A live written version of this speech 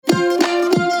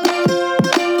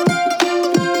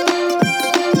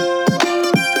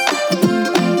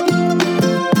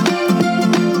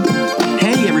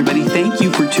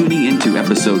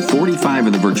45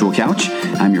 of the Virtual Couch.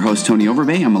 I'm your host, Tony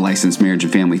Overbay. I'm a licensed marriage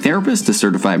and family therapist, a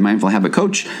certified mindful habit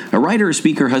coach, a writer, a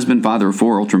speaker, husband, father of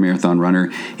 4, ultramarathon runner,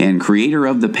 and creator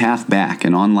of The Path Back,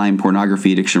 an online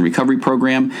pornography addiction recovery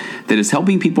program that is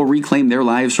helping people reclaim their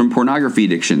lives from pornography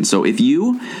addiction. So if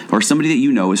you or somebody that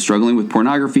you know is struggling with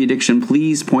pornography addiction,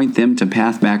 please point them to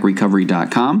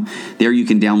pathbackrecovery.com. There you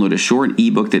can download a short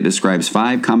ebook that describes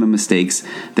 5 common mistakes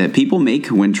that people make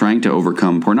when trying to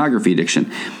overcome pornography addiction.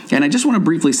 And I just want to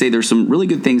briefly say there's some really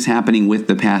good things happening with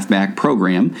the Path Back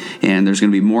program, and there's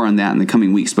going to be more on that in the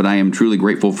coming weeks, but I am truly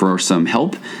grateful for some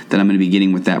help that I'm going to be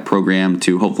getting with that program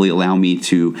to hopefully allow me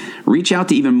to reach out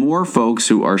to even more folks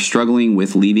who are struggling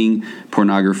with leaving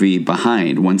pornography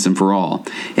behind once and for all.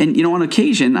 And, on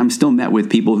occasion, I'm still met with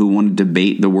people who want to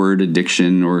debate the word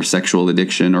addiction or sexual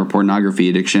addiction or pornography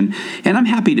addiction, and I'm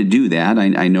happy to do that.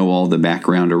 I know all the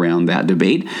background around that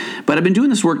debate, but I've been doing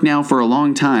this work now for a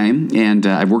long time, and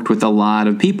I've worked with a lot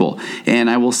of people, and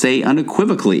I will say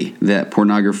unequivocally that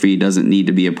pornography doesn't need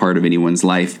to be a part of anyone's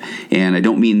life, and I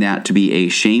don't mean that to be a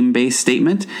shame-based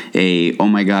statement, oh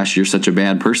my gosh, you're such a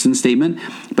bad person statement,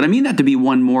 but I mean that to be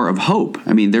one more of hope.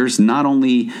 I mean, there's not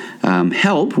only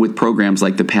help with programs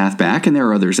like the Path Back, and there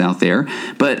are others out there,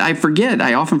 but I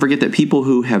often forget that people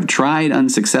who have tried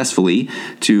unsuccessfully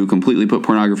to completely put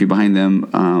pornography behind them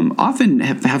often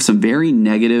have some very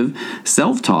negative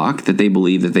self-talk that they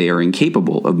believe that they are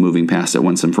incapable of moving past it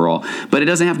once and for all. But it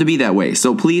doesn't have to be that way.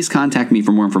 So please contact me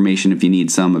for more information if you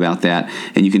need some about that,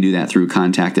 and you can do that through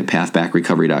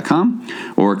contact@pathbackrecovery.com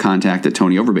or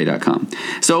contact@tonyoverbay.com.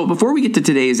 So before we get to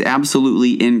today's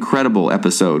absolutely incredible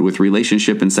episode with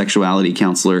relationship and sexuality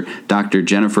counselor Dr.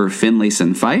 Jennifer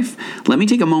Finlayson Fife, let me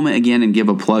take a moment again and give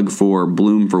a plug for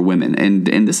Bloom for Women. And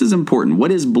this is important.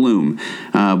 What is Bloom?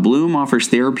 Bloom offers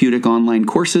therapeutic online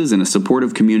courses and a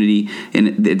supportive community,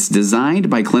 and it's designed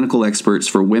by clinical experts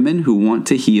for women who want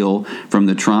to heal from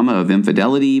the trauma of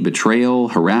infidelity, betrayal,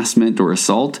 harassment, or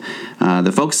assault.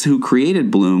 The folks who created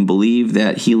Bloom believe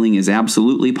that healing is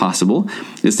absolutely possible.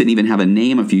 This didn't even have a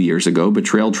name a few years ago,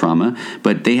 betrayal trauma,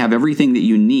 but they have everything that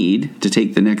you need to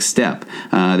take the next step.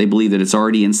 They believe that it's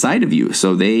already inside of you.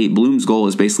 So Bloom's goal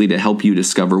is basically to help you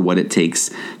discover what it takes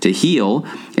to heal.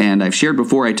 And I've shared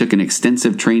before, I took an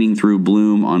extensive training through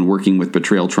Bloom on working with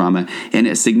betrayal trauma, and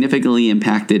it significantly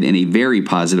impacted in a very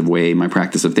positive way my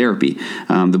practice of therapy.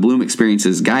 The Bloom experience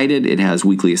is guided. It has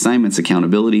weekly assignments,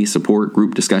 accountability, support,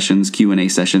 group discussions, Q&A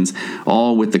sessions,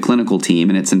 all with the clinical team,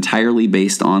 and it's entirely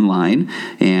based online,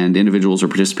 and individuals are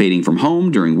participating from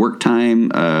home during work time,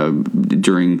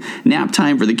 during nap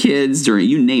time for the kids, during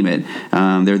you name it.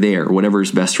 They're there, whatever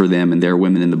is best for them, and there are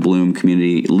women in the Bloom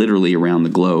community literally around the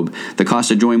globe. The cost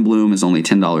to join Bloom is only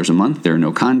 $10 a month. There are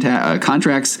no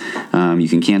contracts. You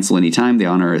can cancel anytime. They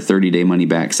honor a 30-day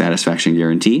money-back satisfaction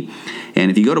guarantee. And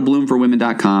if you go to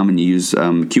bloomforwomen.com and you use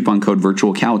coupon code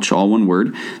VirtualCouch, all one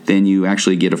word, then you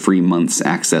actually get a free month's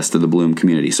access to the Bloom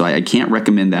community. So I can't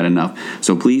recommend that enough.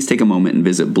 So please take a moment and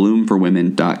visit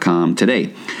bloomforwomen.com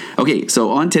today. Okay,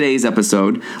 so on today's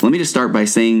episode, let me just start by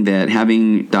saying that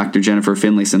having Dr. Jennifer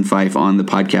Finlayson Fife on the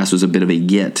podcast was a bit of a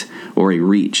get or a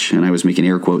reach, and I was making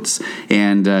air quotes.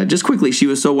 And just quickly, she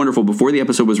was so wonderful. Before the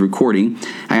episode was recording,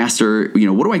 I asked her,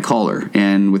 what do I call her?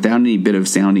 And without any bit of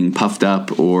sounding puffed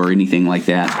up or anything like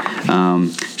that,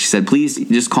 she said, please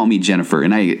just call me Jennifer.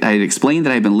 And I had explained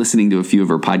that I've been listening to a few of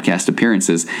her podcast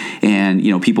appearances, and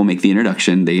people make the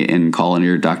introduction and call on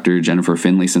her Dr. Jennifer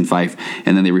Finlayson Fife,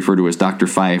 and then they refer to her as Dr.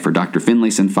 Fife or Dr.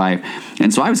 Finlayson Fife.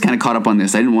 And so I was kind of caught up on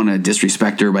this. I didn't want to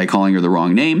disrespect her by calling her the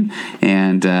wrong name,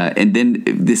 and then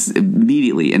this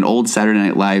immediately an old Saturday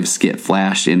Night Live skit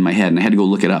flashed in my head, and I had to go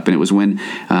look it up. And it was when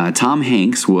Tom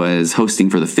Hanks was hosting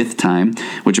for the 5th time,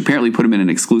 which apparently put him in an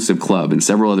exclusive club, and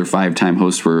several other 5-time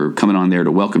hosts were coming on there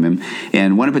to welcome him.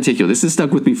 And one in particular, this has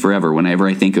stuck with me forever whenever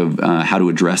I think of how to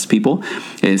address people,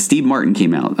 is Steve Martin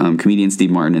came out, comedian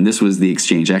Steve Martin, and this was the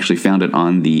exchange. I actually found it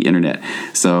on the internet.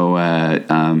 So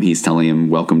he's telling him,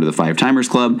 welcome to the 5-Timers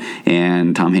Club,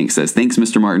 and Tom Hanks says, thanks,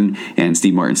 Mr. Martin, and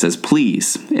Steve Martin says,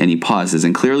 please, and he pauses,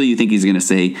 and clearly you think he's going to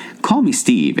say, call me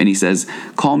Steve, and he says,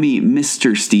 call me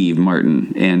Mr. Steve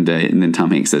Martin, and then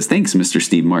Tom Hanks says, thanks, Mr.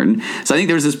 Steve Martin. So I think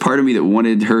there's this part of me that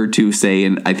wanted her to say,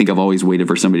 and I think I've always waited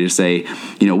for somebody to say,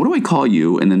 what do I call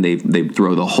you? And then they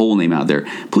throw the whole name out there.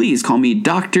 Please call me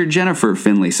Dr. Jennifer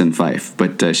Finlayson Fife.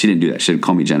 But she didn't do that. She didn't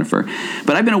call me Jennifer.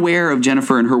 But I've been aware of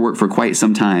Jennifer and her work for quite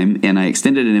some time, and I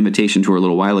extended an invitation to her a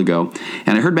little while ago,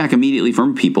 and I heard back immediately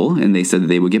from people, and they said that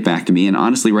they would get back to me. And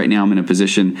honestly, right now I'm in a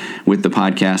position with the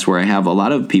podcast where I have a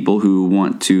lot of people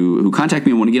who contact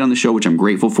me and want to get on the show, which I'm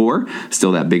grateful for.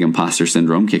 Still that big imposter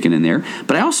syndrome kicking in there.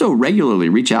 But I also regularly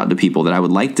reach out to people that I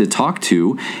would like to talk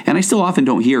to, and I still often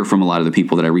don't hear from a lot of the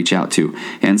people that I reach out to.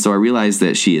 And so I realized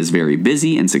that she is very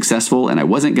busy and successful, and I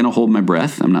wasn't going to hold my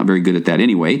breath. I'm not very good at that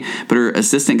anyway. But her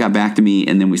assistant got back to me,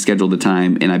 and then we scheduled the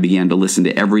time, and I began to listen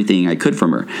to everything I could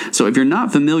from her. So if you're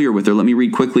not familiar with her, let me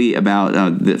read quickly about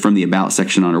from the About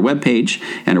section on her webpage.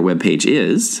 And her webpage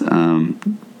is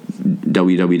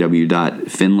www.finlayson,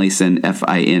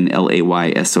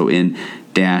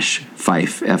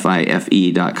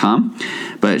 Fife.com.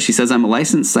 But she says, I'm a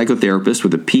licensed psychotherapist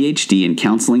with a PhD in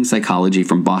counseling psychology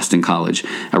from Boston College.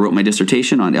 I wrote my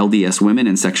dissertation on LDS women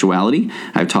and sexuality.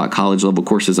 I've taught college-level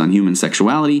courses on human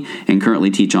sexuality and currently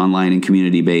teach online and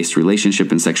community-based relationship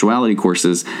and sexuality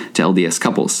courses to LDS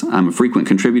couples. I'm a frequent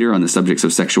contributor on the subjects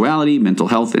of sexuality, mental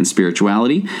health, and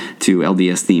spirituality to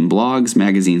LDS-themed blogs,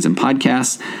 magazines, and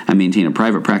podcasts. I maintain a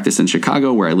private practice in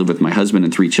Chicago where I live with my husband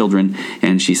and 3 children,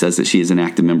 and she says that she is an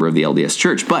active member of the LDS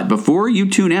Church. But before you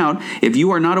tune out, if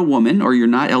you are not a woman or you're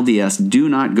not LDS, do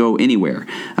not go anywhere.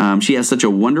 She has such a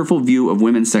wonderful view of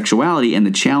women's sexuality and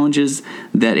the challenges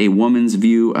that a woman's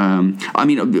view,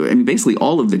 basically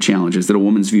all of the challenges that a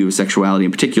woman's view of sexuality,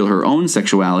 in particular her own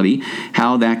sexuality,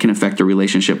 how that can affect a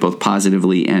relationship both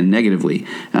positively and negatively,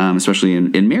 especially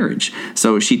in marriage.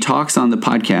 So she talks on the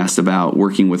podcast about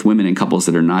working with women and couples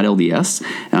that are not LDS,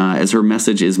 as her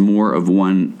message is more of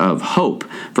one of hope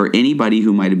for anybody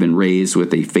who might have been raised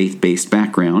with a faith-based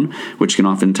background, which can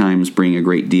oftentimes bring a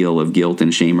great deal of guilt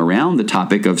and shame around the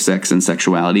topic of sex and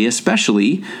sexuality,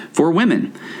 especially for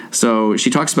women. So she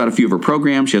talks about a few of her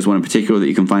programs. She has one in particular that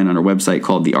you can find on her website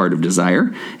called The Art of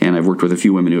Desire, and I've worked with a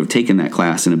few women who have taken that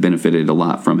class and have benefited a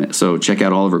lot from it. So check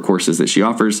out all of her courses that she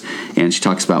offers, and she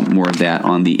talks about more of that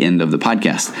on the end of the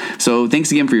podcast. So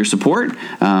thanks again for your support.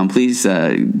 Please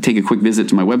take a quick visit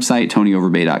to my website,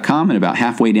 TonyOverbay.com, and about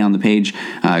halfway down the page,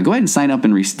 go ahead and sign up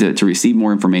and to receive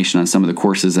more information on some of the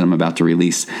courses that I'm about to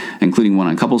release, including one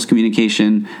on couples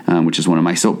communication, which is one of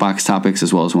my soapbox topics,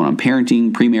 as well as one on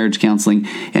parenting, pre-marriage counseling,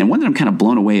 and one that I'm kind of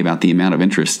blown away about the amount of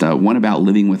interest, one about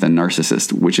living with a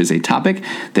narcissist, which is a topic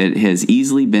that has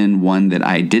easily been one that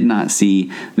I did not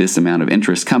see this amount of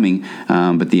interest coming,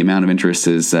 but the amount of interest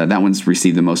is, that one's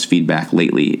received the most feedback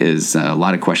lately, is a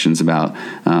lot of questions about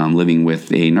living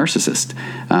with a narcissist.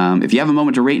 If you have a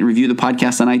moment to rate and review the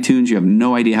podcast on iTunes, you have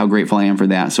no idea how grateful I am for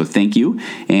that, so thank you.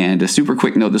 And a super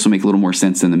quick note, this will make a little more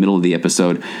sense in the middle of the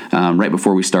episode. Right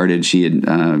before we started,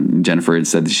 Jennifer had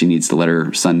said that she needs to let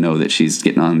her son know that she's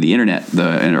getting on the internet,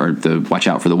 or watch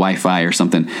out for the Wi-Fi or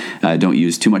something. Don't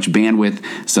use too much bandwidth.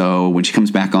 So when she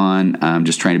comes back on, I'm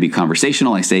just trying to be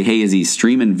conversational. I say, hey, is he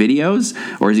streaming videos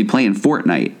or is he playing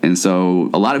Fortnite? And so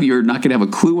a lot of you are not going to have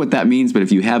a clue what that means, but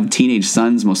if you have teenage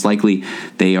sons, most likely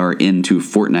they are into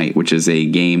Fortnite, which is a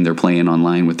game they're playing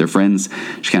online with their friends.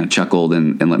 She kind of chuckled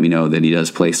and let me know that he does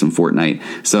play some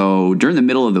Fortnite. So during the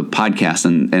middle of the podcast,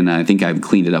 and I think I've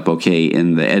cleaned it up okay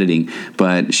in the editing,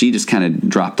 but she just kind of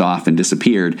dropped off and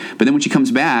disappeared. But then when she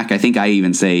comes back, I think I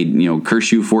even say,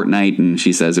 curse you, Fortnite, and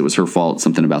she says it was her fault,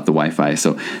 something about the Wi-Fi.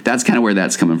 So that's kind of where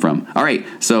that's coming from. All right,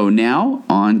 so now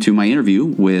on to my interview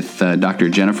with Dr.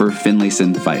 Jennifer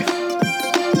Finlayson Fife.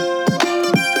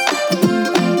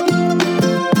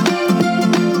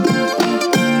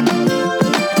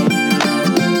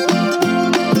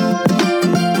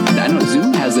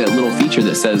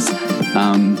 That says,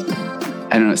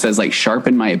 it says like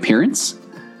sharpen my appearance.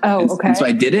 Oh, okay. And so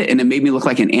I did it, and it made me look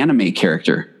like an anime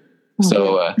character.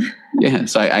 So,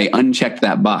 so I unchecked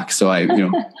that box. So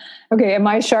Okay, am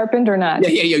I sharpened or not?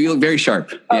 Yeah, you look very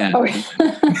sharp. Yeah. Okay.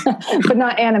 But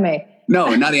not anime.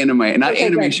 No, not anime. Not okay,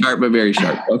 anime good. Sharp, but very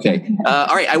sharp. Okay.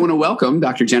 All right, I want to welcome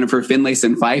Dr. Jennifer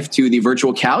Finlayson Fife to the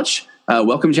virtual couch.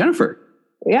 Welcome, Jennifer.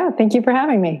 Yeah, thank you for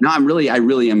having me. No, I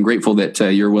really am grateful that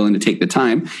you're willing to take the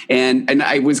time. And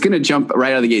I was going to jump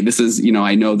right out of the gate. This is,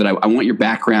 I know that I want your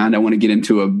background. I want to get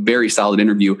into a very solid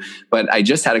interview. But I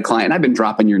just had a client, and I've been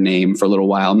dropping your name for a little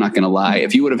while. I'm not going to lie.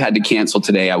 If you would have had to cancel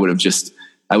today, I would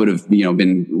have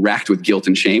been racked with guilt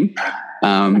and shame.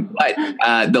 But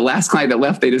the last client that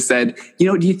left, they just said,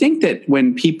 do you think that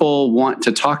when people want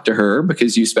to talk to her,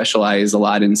 because you specialize a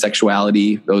lot in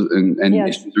sexuality and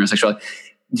yes. issues around sexuality,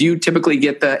 do you typically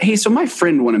get hey, so my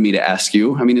friend wanted me to ask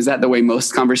you? I mean, is that the way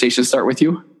most conversations start with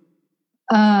you?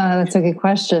 That's a good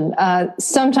question.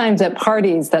 Sometimes at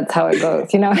parties, that's how it goes,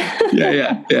 Yeah.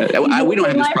 We don't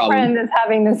have this problem. My friend is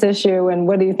having this issue, and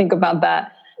what do you think about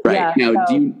that? Right. Yeah, now,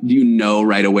 do you know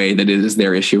right away that it is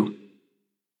their issue?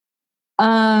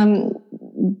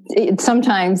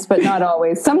 Sometimes, but not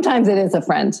always. Sometimes it is a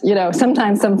friend,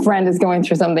 sometimes some friend is going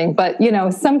through something, but,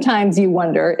 sometimes you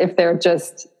wonder if they're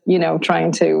just,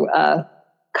 trying to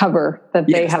cover that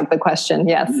they have the question.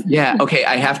 Yes. Yeah. Okay.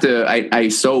 I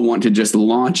so want to just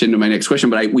launch into my next question,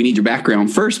 but we need your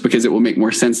background first because it will make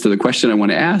more sense to the question I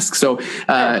want to ask. So,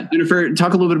 Jennifer,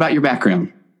 talk a little bit about your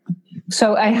background.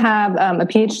 So I have a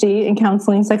PhD in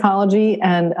counseling psychology,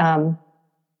 and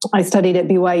I studied at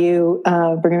BYU,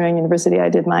 Brigham Young University. I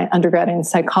did my undergrad in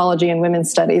psychology and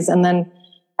women's studies. And then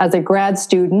as a grad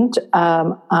student,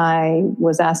 I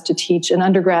was asked to teach an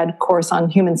undergrad course on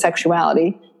human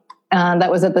sexuality. And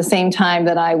that was at the same time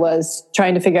that I was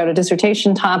trying to figure out a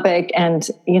dissertation topic. And,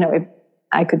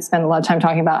 I could spend a lot of time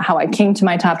talking about how I came to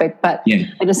my topic, but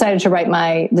I decided to write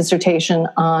my dissertation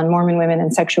on Mormon women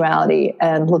and sexuality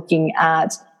and looking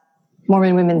at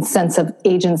Mormon women's sense of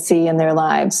agency in their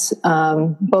lives,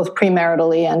 both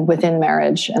premaritally and within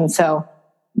marriage. And so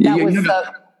that was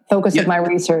the focus of my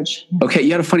research. Okay.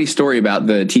 You had a funny story about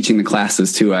the teaching the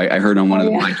classes too. I heard on one of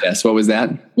the podcasts. What was that?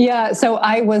 Yeah. So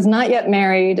I was not yet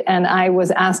married, and I was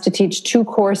asked to teach 2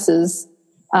 courses.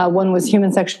 One was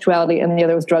human sexuality and the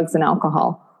other was drugs and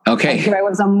alcohol. Okay. So I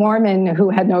was a Mormon who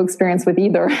had no experience with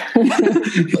either.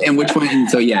 And which one?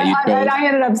 So I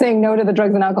ended up saying no to the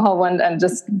drugs and alcohol one and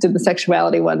just did the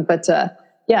sexuality one. But so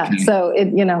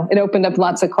it opened up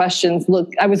lots of questions.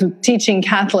 Look, I was teaching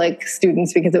Catholic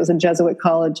students because it was a Jesuit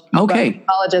college. Okay.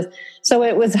 Colleges. So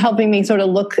it was helping me sort of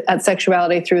look at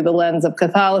sexuality through the lens of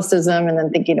Catholicism, and then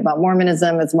thinking about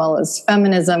Mormonism as well as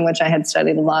feminism, which I had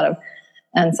studied a lot of.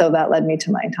 And so that led me to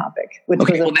my topic, which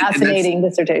was a fascinating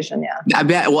dissertation. Yeah. I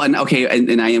bet. Well, and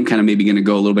I am kind of maybe going to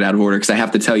go a little bit out of order because I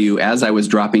have to tell you, as I was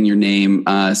dropping your name,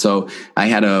 so I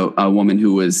had a woman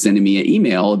who was sending me an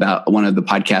email about one of the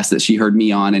podcasts that she heard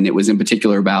me on, and it was in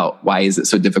particular about why is it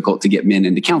so difficult to get men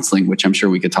into counseling, which I'm sure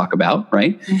we could talk about,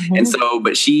 right? Mm-hmm. And so,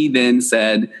 but she then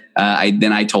said,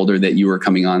 I told her that you were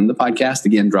coming on the podcast,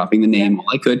 again, dropping the name while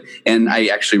I could, and I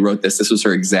actually wrote this. This was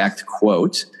her exact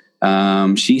quote.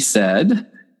 She said,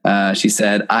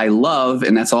 I love,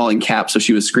 and that's all in caps. So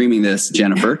she was screaming this,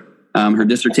 Jennifer. Her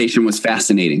dissertation was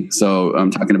fascinating. So I'm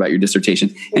talking about your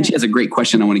dissertation, and she has a great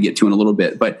question I want to get to in a little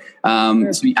bit. But so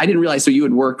I didn't realize. So you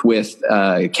had worked with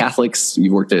Catholics.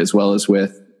 You worked as well as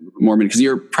with Mormon, because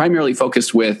you're primarily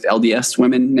focused with LDS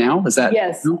women now. Is that?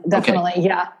 Yes, definitely. Okay.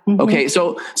 Yeah. Mm-hmm. Okay.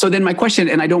 So then my question,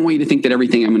 and I don't want you to think that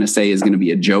everything I'm going to say is going to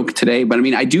be a joke today, but I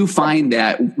mean, I do find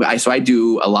that I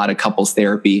do a lot of couples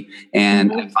therapy,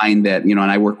 and I find that, and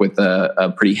I work with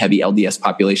a pretty heavy LDS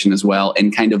population as well.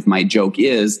 And kind of my joke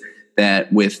is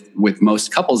that with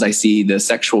most couples I see, the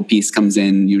sexual piece comes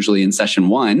in usually in session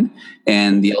 1,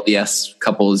 and the LDS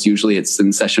couples, usually it's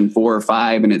in session 4 or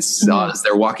 5, and it's as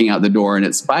they're walking out the door, and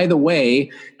it's, by the way,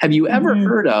 have you ever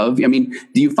heard of, do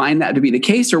you find that to be the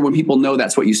case, or when people know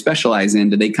that's what you specialize in,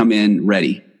 do they come in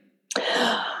ready?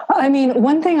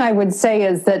 One thing I would say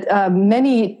is that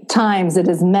many times it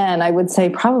is men. I would say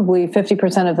probably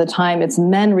 50% of the time it's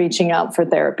men reaching out for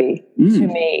therapy to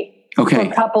me,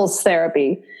 for couples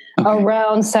therapy.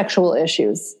 Around sexual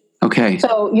issues. Okay.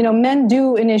 So, men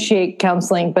do initiate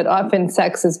counseling, but often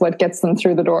sex is what gets them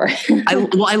through the door.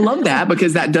 I love that,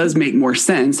 because that does make more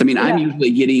sense. I'm usually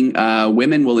getting,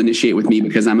 women will initiate with me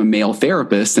because I'm a male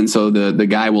therapist. And so the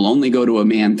guy will only go to a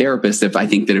man therapist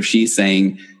if she's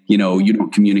saying, you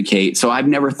don't communicate. So I've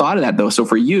never thought of that though. So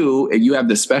for you have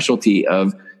the specialty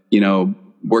of,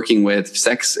 working with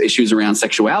sex issues around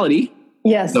sexuality.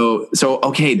 Yes. So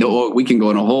okay, we can go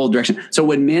in a whole direction. So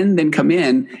when men then come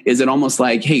in, is it almost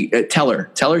like, hey, tell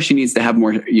her she needs to have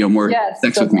more,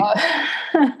 sex with me?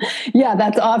 Yeah,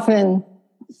 that's often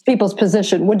people's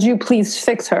position. Would you please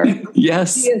fix her?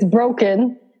 Yes. She is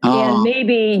broken, and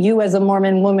maybe you as a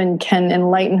Mormon woman can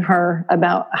enlighten her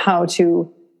about how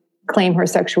to claim her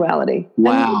sexuality.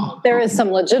 Wow. There is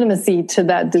some legitimacy to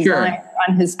that design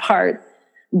on his part.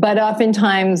 But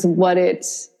oftentimes what it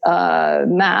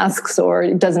masks or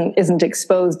isn't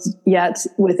exposed yet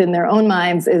within their own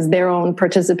minds is their own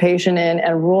participation in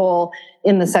and role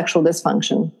in the sexual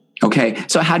dysfunction. Okay.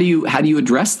 So how do you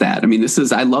address that?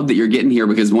 I love that you're getting here,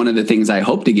 because one of the things I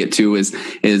hope to get to is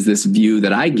this view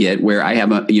that I get where I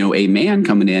have a man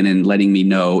coming in and letting me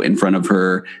know in front of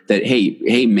her that,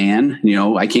 hey man,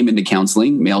 I came into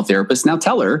counseling, male therapist. Now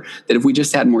tell her that if we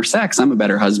just had more sex, I'm a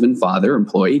better husband, father,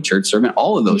 employee, church servant,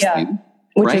 all of those things.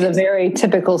 Which is a very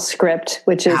typical script,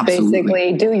 which is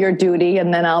basically do your duty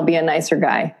and then I'll be a nicer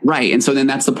guy. Right. And so then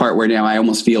that's the part where now I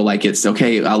almost feel like it's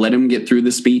okay, I'll let him get through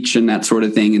the speech and that sort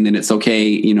of thing. And then it's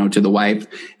okay, to the wife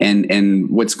and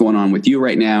what's going on with you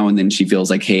right now. And then she feels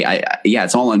like, hey,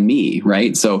 it's all on me.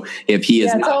 Right. So if he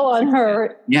is it's all on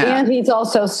her. Yeah. And he's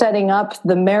also setting up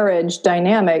the marriage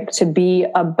dynamic to be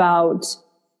about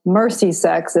mercy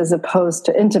sex as opposed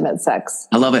to intimate sex.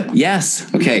 I love it.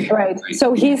 Yes. Okay. Right.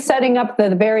 So he's setting up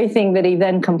the very thing that he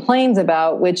then complains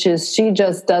about, which is she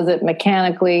just does it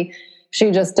mechanically.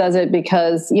 She just does it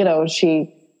because,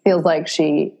 she feels like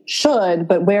she should,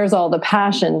 but where's all the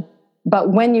passion?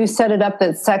 But when you set it up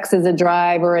that sex is a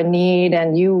drive or a need,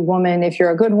 and you, woman, if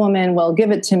you're a good woman, well,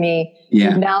 give it to me. Yeah.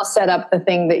 You've now set up the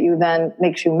thing that you then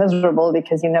makes you miserable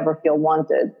because you never feel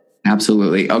wanted.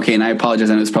 Absolutely. Okay. And I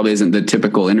apologize. I know this probably isn't the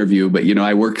typical interview, but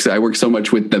I work so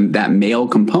much with that male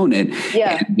component.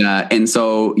 Yeah. And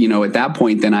so, at that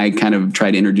point, then I kind of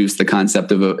try to introduce the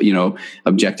concept of,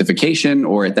 objectification,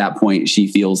 or at that point she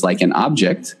feels like an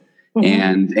object.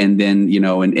 Mm-hmm. And then,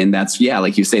 and that's,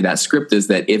 like you say, that script is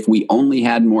that if we only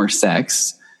had more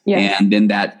sex, and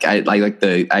then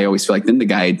I always feel like then the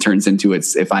guy turns into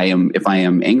if I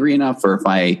am angry enough, or if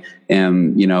I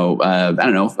am, I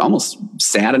don't know, almost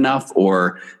sad enough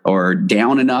or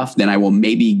down enough, then I will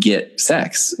maybe get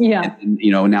sex. Yeah. And,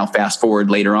 now fast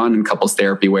forward later on in couples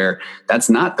therapy, where that's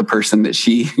not the person that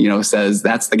she, says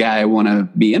that's the guy I want to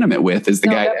be intimate with, is the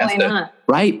guy that has to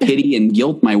pity and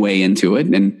guilt my way into it.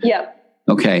 And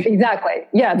okay. Exactly.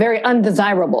 Yeah. Very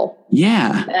undesirable.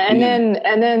 Yeah. And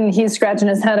then he's scratching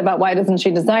his head about why doesn't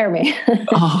she desire me?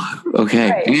 Oh, okay.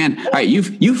 Right. And all right,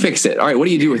 you fix it. All right. What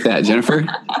do you do with that, Jennifer?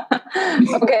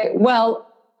 Okay. Well,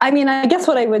 I mean, I guess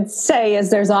what I would say is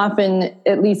there's often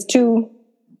at least 2,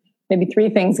 maybe 3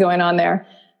 things going on there.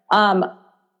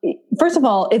 First of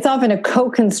all, it's often a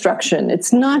co-construction.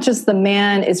 It's not just the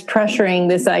man is pressuring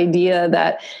this idea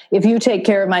that if you take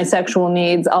care of my sexual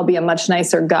needs, I'll be a much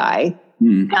nicer guy.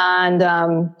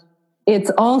 And it's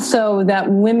also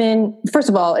that women, first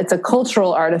of all, it's a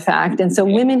cultural artifact. And so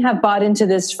women have bought into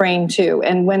this frame too.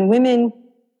 And when women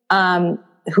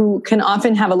who can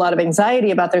often have a lot of anxiety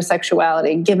about their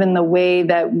sexuality, given the way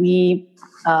that we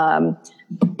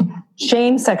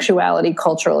shame sexuality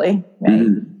culturally, right?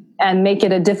 And make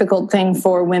it a difficult thing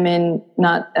for women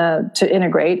not to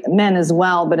integrate, men as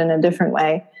well, but in a different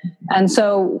way. And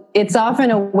so it's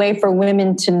often a way for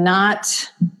women to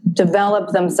not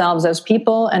develop themselves as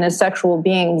people and as sexual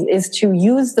beings, is to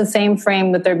use the same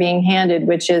frame that they're being handed,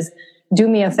 which is do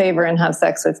me a favor and have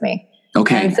sex with me.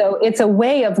 Okay. And so it's a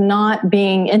way of not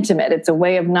being intimate. It's a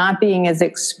way of not being as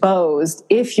exposed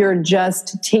if you're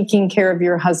just taking care of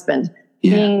your husband,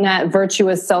 being that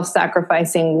virtuous,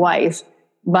 self-sacrificing wife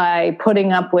by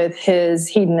putting up with his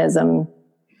hedonism,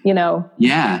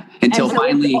 Yeah. Until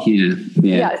finally,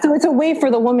 So it's a way for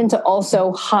the woman to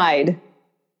also hide.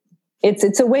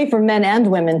 It's a way for men and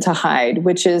women to hide,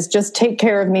 which is just take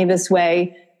care of me this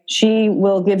way. She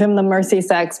will give him the mercy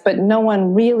sex, but no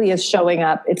one really is showing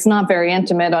up. It's not very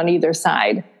intimate on either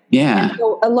side. Yeah. And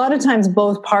so a lot of times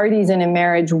both parties in a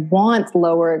marriage want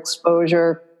lower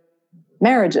exposure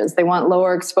marriages. They want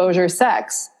lower exposure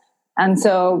sex. And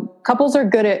so couples are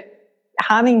good at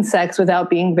having sex without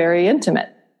being very intimate.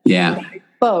 Yeah.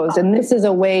 Exposed. And this is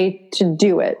a way to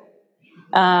do it.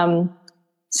 I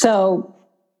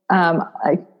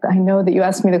know that you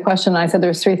asked me the question, and I said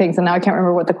there's 3 things, and now I can't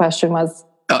remember what the question was.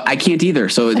 I can't either.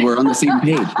 So we're on the same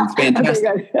page. It's fantastic.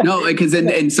 Okay, no, because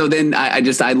then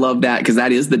I love that, because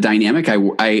that is the dynamic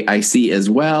I see as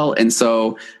well. And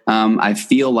so I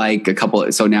feel like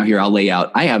so now here I'll lay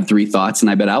out, I have 3 thoughts,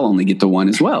 and I bet I'll only get to 1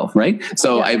 as well. Right.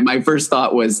 So my first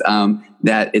thought was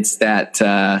that it's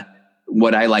that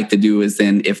what I like to do is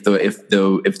then if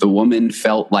the woman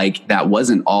felt like that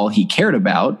wasn't all he cared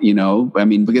about,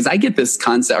 because I get this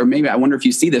concept, or maybe I wonder if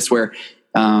you see this, where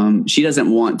she doesn't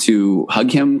want to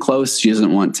hug him close. She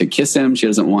doesn't want to kiss him. She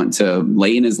doesn't want to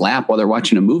lay in his lap while they're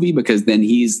watching a movie, because then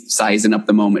he's sizing up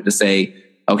the moment to say,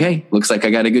 okay, looks like I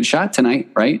got a good shot tonight.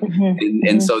 Right. Mm-hmm.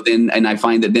 And so then, and I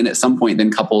find that then at some point,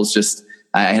 then couples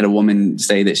I had a woman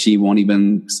say that she won't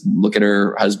even look at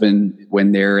her husband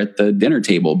when they're at the dinner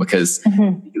table, because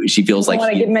she feels like I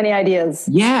want to give many ideas.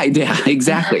 Yeah,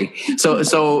 exactly.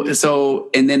 So,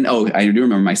 and then, I do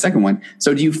remember my second one.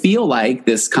 So do you feel like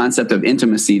this concept of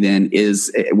intimacy then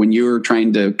is, when you're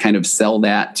trying to kind of sell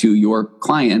that to your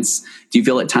clients, do you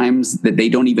feel at times that they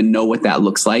don't even know what that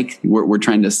looks like? We're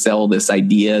trying to sell this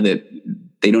idea that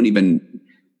they don't even,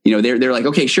 they're like,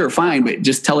 okay, sure, fine, but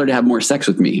just tell her to have more sex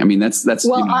with me. I mean, that's.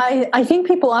 Well, I think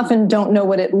people often don't know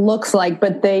what it looks like,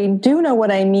 but they do know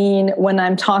what I mean when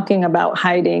I'm talking about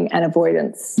hiding and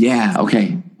avoidance. Yeah.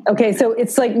 Okay. Okay. So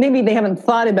it's like, maybe they haven't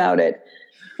thought about it,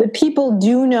 but people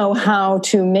do know how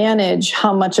to manage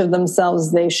how much of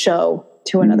themselves they show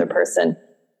to another person.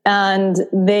 And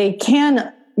they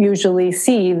can usually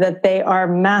see that they are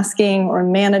masking or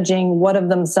managing what of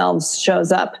themselves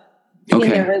shows up in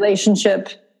their relationship,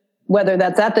 whether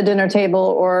that's at the dinner table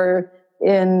or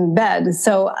in bed.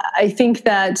 So I think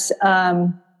that,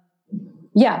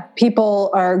 people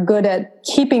are good at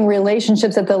keeping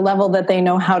relationships at the level that they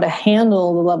know how to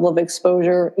handle the level of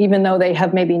exposure, even though they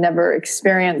have maybe never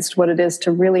experienced what it is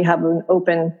to really have an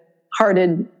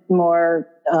open-hearted, more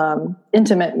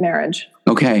intimate marriage.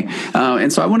 Okay.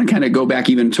 And so I want to kind of go back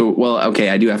even to,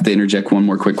 I do have to interject one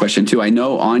more quick question too. I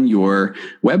know on your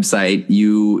website,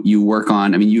 you work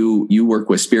on, you work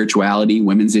with spirituality,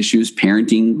 women's issues,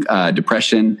 parenting,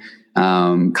 depression,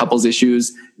 couples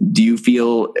issues. Do you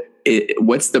feel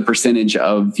what's the percentage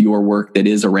of your work that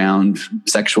is around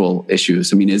sexual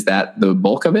issues? Is that the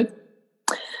bulk of it?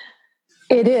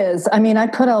 It is. I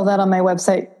put all that on my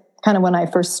website kind of when I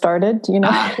first started,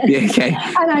 Okay.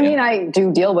 And I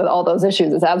do deal with all those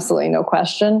issues. It's absolutely no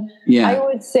question. Yeah. I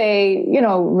would say,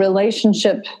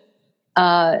 relationship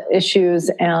issues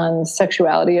and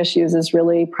sexuality issues is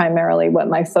really primarily what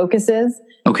my focus is.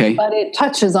 Okay. But it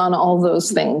touches on all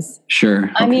those things.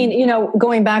 Sure. Okay.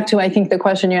 Going back to, I think the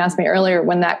question you asked me earlier,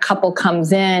 when that couple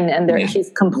comes in and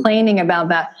he's complaining about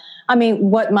that.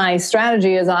 What my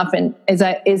strategy is often is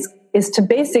to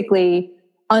basically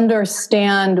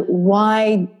understand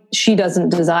why she doesn't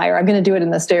desire. I'm going to do it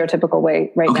in the stereotypical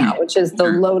way now, which is the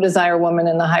low desire woman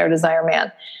and the higher desire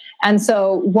man. And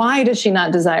so why does she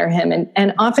not desire him?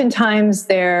 And oftentimes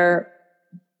there's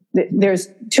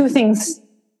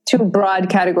two broad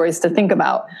categories to think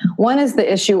about. One is the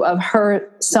issue of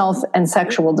her self and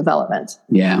sexual development.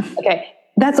 Yeah. Okay.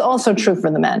 That's also true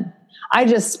for the men. I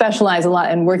just specialize a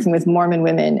lot in working with Mormon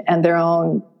women and their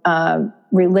own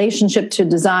relationship to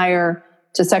desire,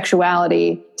 to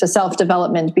sexuality, to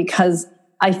self-development, because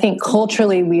I think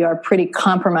culturally we are pretty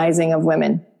compromising of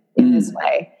women in this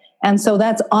way. And so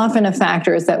that's often a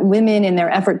factor, is that women, in their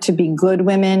effort to be good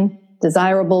women,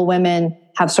 desirable women,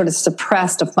 have sort of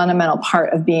suppressed a fundamental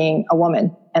part of being a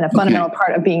woman and a fundamental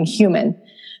part of being human.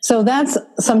 So that's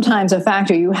sometimes a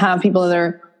factor. You have people that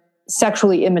are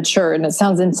sexually immature, and it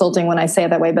sounds insulting when I say it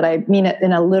that way, but I mean it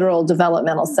in a literal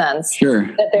developmental sense. Sure.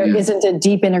 That there isn't a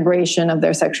deep integration of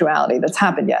their sexuality that's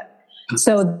happened yet.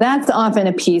 So that's often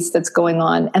a piece that's going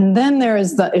on. And then there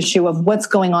is the issue of what's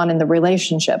going on in the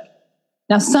relationship.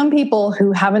 Now, some people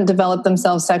who haven't developed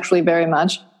themselves sexually very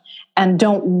much and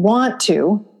don't want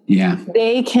to,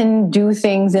 they can do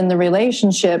things in the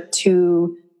relationship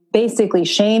to basically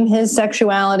shame his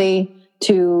sexuality,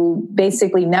 to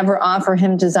basically never offer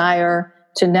him desire,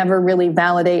 to never really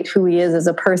validate who he is as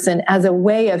a person, as a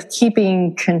way of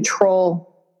keeping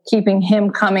control, keeping him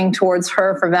coming towards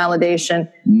her for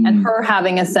validation, and her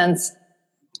having a sense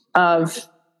of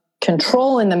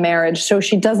control in the marriage so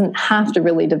she doesn't have to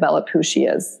really develop who she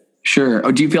is. Sure.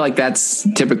 Oh, do you feel like that's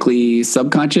typically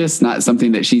subconscious, not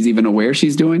something that she's even aware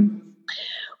she's doing?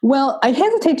 Well, I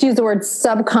hesitate to use the word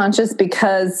subconscious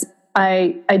because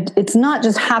it's not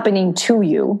just happening to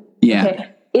you. Yeah. Okay?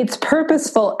 It's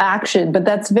purposeful action, but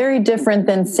that's very different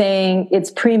than saying it's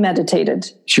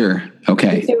premeditated. Sure.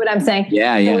 Okay. You see what I'm saying?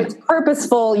 Yeah. So it's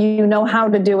purposeful. You know how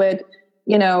to do it.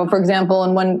 For example,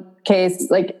 in one case,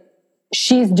 like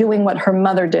she's doing what her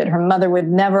mother did. Her mother would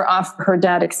never offer her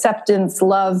dad acceptance,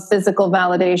 love, physical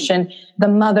validation. The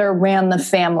mother ran the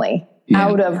family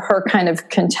out of her kind of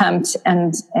contempt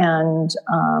and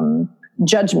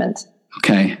judgment.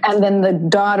 Okay. And then the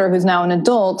daughter, who's now an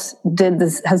adult,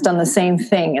 has done the same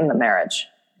thing in the marriage.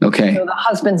 Okay. So the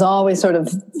husband's always sort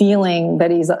of feeling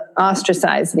that he's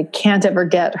ostracized, that he can't ever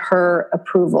get her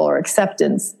approval or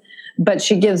acceptance, but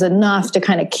she gives enough to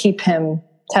kind of keep him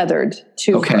tethered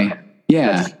to her.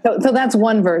 Yeah. So that's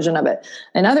one version of it.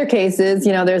 In other cases,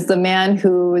 there's the man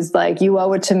who is like, you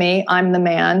owe it to me. I'm the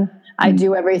man. I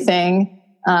do everything.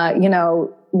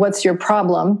 What's your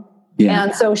problem? Yeah.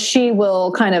 And so she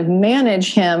will kind of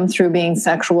manage him through being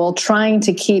sexual, trying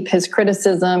to keep his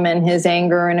criticism and his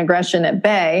anger and aggression at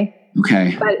bay.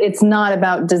 Okay. But it's not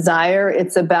about desire.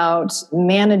 It's about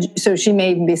manage. So she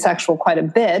may even be sexual quite a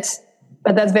bit,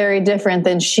 but that's very different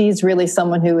than she's really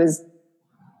someone who is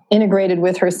integrated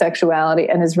with her sexuality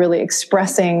and is really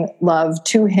expressing love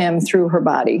to him through her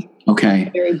body. Okay.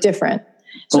 Very different.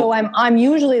 So I'm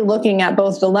usually looking at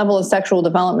both the level of sexual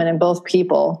development in both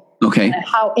people. Okay. And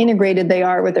how integrated they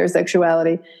are with their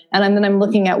sexuality. And then I'm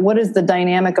looking at what is the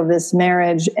dynamic of this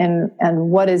marriage and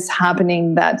what is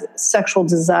happening that sexual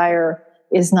desire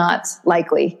is not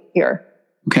likely here.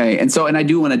 Okay. And I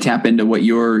do want to tap into what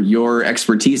your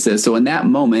expertise is. So in that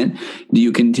moment, do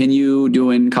you continue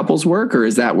doing couples work, or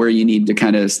is that where you need to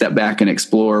kind of step back and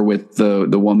explore with the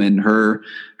woman, her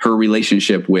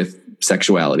relationship with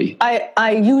sexuality?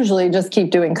 I usually just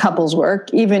keep doing couples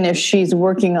work, even if she's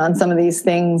working on some of these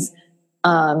things,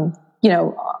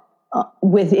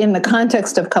 within the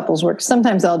context of couples work.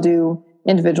 Sometimes I'll do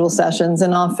individual sessions,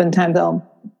 and oftentimes I'll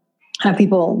have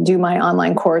people do my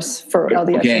online course for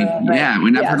LDS. Okay. Right? Yeah.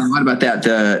 I've heard a lot about that.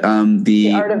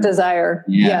 The Art of Desire.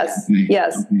 Yeah.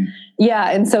 Yes. Okay.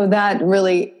 Yeah. And so that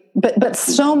really, but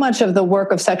so much of the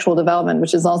work of sexual development,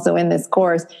 which is also in this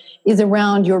course, is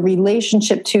around your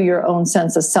relationship to your own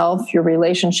sense of self, your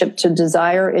relationship to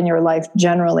desire in your life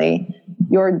generally,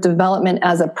 your development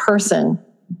as a person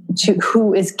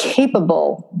who is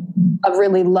capable of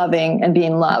really loving and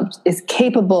being loved, is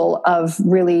capable of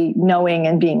really knowing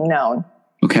and being known.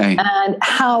 Okay. And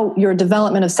how your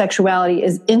development of sexuality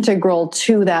is integral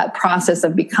to that process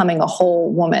of becoming a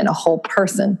whole woman, a whole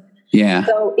person. Yeah.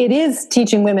 So it is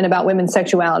teaching women about women's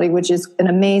sexuality, which is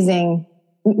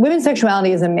women's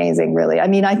sexuality is amazing, really. I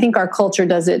mean, I think our culture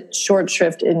does it short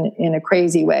shrift in a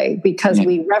crazy way, because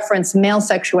we reference male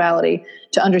sexuality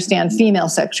to understand female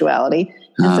sexuality.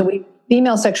 And so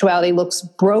female sexuality looks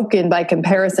broken by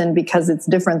comparison because it's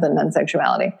different than men's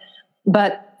sexuality.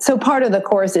 But so part of the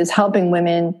course is helping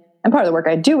women, and part of the work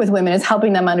I do with women is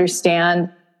helping them understand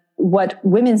what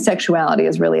women's sexuality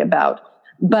is really about.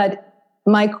 But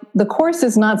the course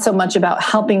is not so much about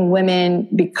helping women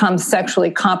become sexually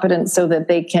competent so that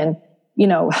they can,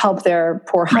 help their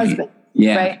poor husband.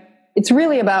 Yeah. Right? It's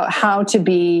really about how to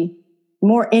be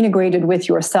more integrated with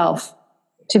yourself,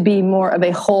 to be more of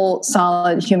a whole,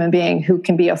 solid human being who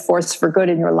can be a force for good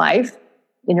in your life,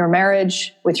 in your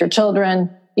marriage, with your children,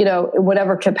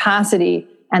 whatever capacity.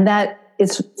 And that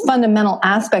is fundamental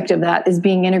aspect of that is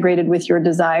being integrated with your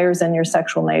desires and your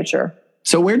sexual nature.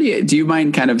 So where do you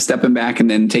mind kind of stepping back and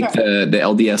then take the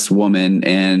LDS woman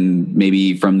and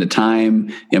maybe from the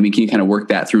time, can you kind of work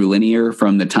that through linear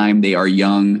from the time they are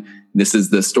young? This is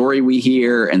the story we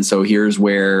hear. And so here's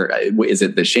where, is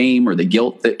it the shame or the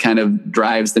guilt that kind of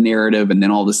drives the narrative? And then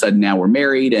all of a sudden now we're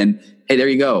married and hey, there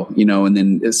you go, and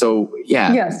then, so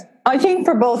yeah. Yes. I think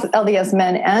for both LDS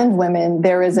men and women,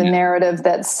 there is a narrative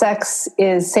that sex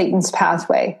is Satan's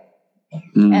pathway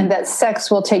and that sex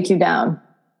will take you down.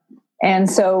 And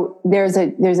so there's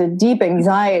a deep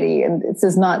anxiety, and this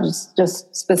is not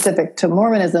just specific to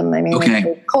Mormonism. I mean, it's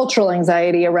a cultural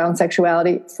anxiety around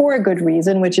sexuality for a good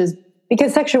reason, which is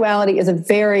because sexuality is a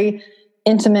very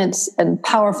intimate and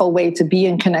powerful way to be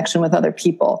in connection with other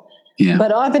people. Yeah.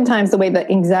 But oftentimes the way that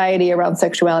anxiety around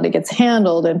sexuality gets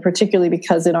handled, and particularly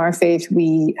because in our faith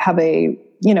we have a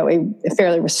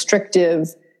fairly restrictive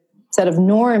set of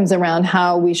norms around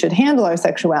how we should handle our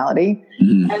sexuality.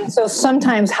 Mm-hmm. And so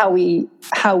sometimes how we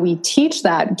teach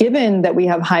that, given that we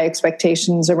have high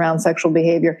expectations around sexual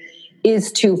behavior,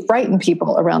 is to frighten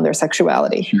people around their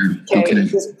sexuality. Sure. Okay.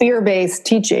 This is fear-based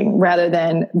teaching rather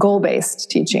than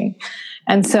goal-based teaching.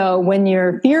 And so when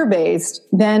you're fear-based,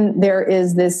 then there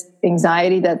is this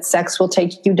anxiety that sex will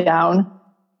take you down.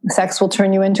 Sex will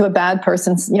turn you into a bad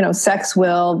person. Sex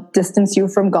will distance you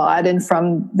from God and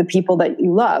from the people that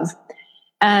you love.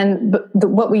 And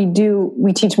what we do,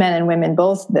 we teach men and women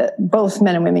both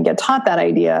men and women get taught that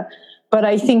idea. But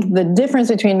I think the difference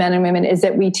between men and women is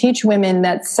that we teach women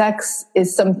that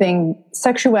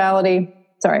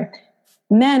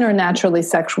men are naturally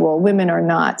sexual, women are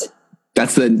not.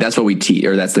 That's what we teach,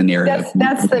 or that's the narrative.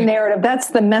 That's the narrative. That's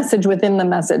the message within the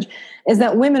message, is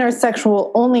that women are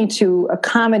sexual only to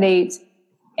accommodate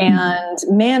and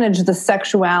manage the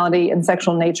sexuality and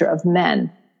sexual nature of men.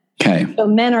 Okay. So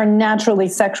men are naturally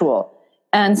sexual.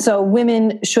 And so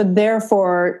women should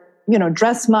therefore,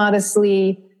 dress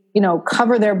modestly,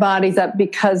 cover their bodies up,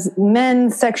 because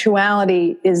men's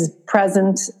sexuality is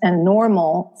present and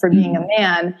normal for being a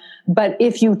man. But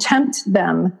if you tempt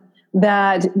them,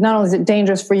 that not only is it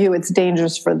dangerous for you, it's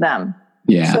dangerous for them.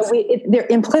 Yeah. So they're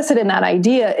implicit in that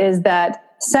idea is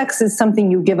that sex is something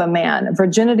you give a man.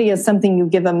 Virginity is something you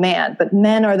give a man, but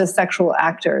men are the sexual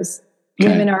actors.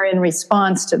 Okay. Women are in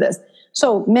response to this.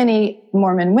 So many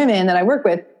Mormon women that I work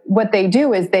with, what they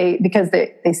do is because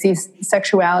they see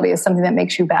sexuality as something that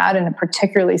makes you bad, and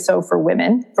particularly so for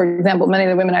women. For example, many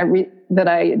of the women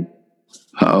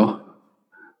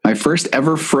my first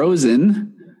ever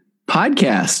Frozen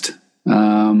podcast.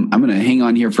 I'm going to hang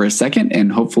on here for a second,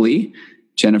 and hopefully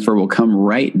Jennifer will come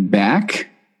right back.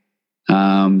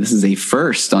 This is a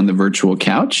first on the virtual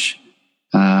couch.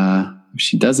 If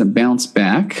she doesn't bounce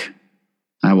back,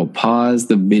 I will pause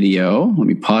the video. Let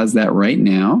me pause that right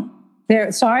now.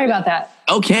 Sorry about that.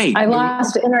 Okay. I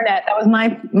lost internet. That was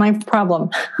my problem.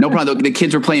 No problem. The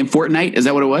kids were playing Fortnite. Is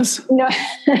that what it was? No,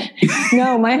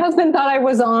 no. My husband thought I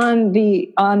was on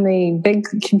the big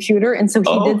computer, and so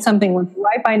he did something with the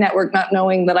Wi-Fi network, not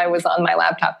knowing that I was on my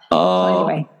laptop. Oh, so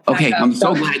anyway. Okay. I'm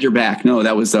so glad you're back. No,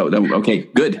 that was okay.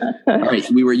 Good. All right.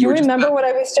 Do you remember what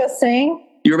I was just saying?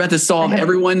 You were about to solve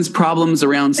everyone's problems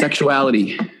around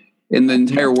sexuality. in the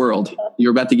entire world.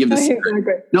 You're about to give this.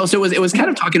 No, so it was kind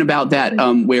of talking about that,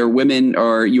 where women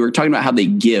are, you were talking about how they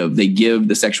give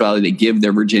the sexuality, they give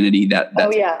their virginity.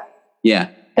 Yeah.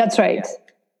 That's right.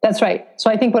 That's right.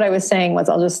 So I think what I was saying was,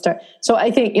 I'll just start. So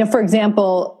I think, for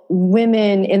example,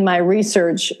 women in my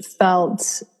research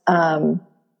felt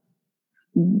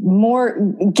more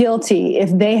guilty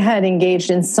if they had engaged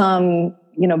in some,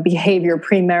 behavior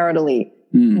premaritally,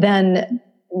 then,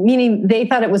 meaning they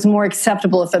thought it was more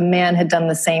acceptable if a man had done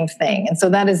the same thing. And so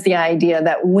that is the idea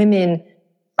that women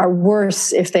are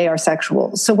worse if they are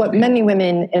sexual. So what many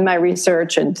women in my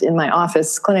research and in my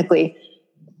office clinically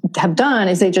have done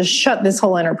is they just shut this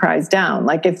whole enterprise down.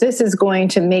 Like, if this is going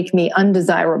to make me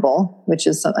undesirable, which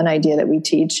is an idea that we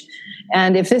teach,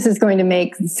 and if this is going to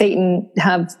make Satan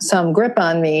have some grip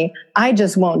on me, I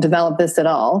just won't develop this at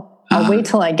all. I'll wait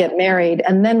till I get married,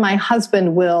 and then my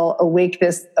husband will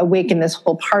awaken this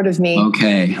whole part of me.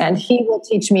 Okay. And he will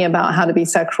teach me about how to be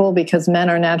sexual, because men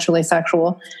are naturally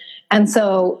sexual. And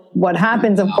so what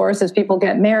happens, of course, is people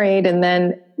get married and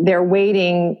then they're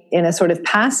waiting in a sort of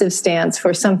passive stance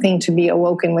for something to be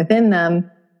awoken within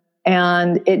them.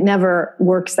 And it never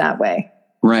works that way.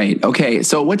 Right. Okay.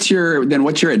 So what's your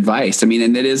advice? I mean,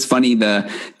 and it is funny,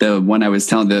 the one I was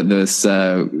telling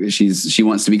she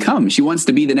wants to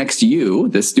be the next you.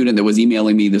 The student that was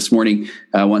emailing me this morning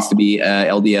wants to be a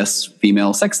LDS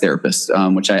female sex therapist,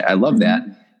 which I love that.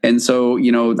 And so,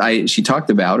 she talked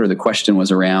about, or the question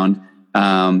was around,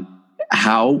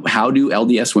 how do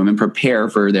LDS women prepare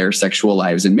for their sexual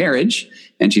lives in marriage?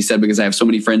 And she said, because I have so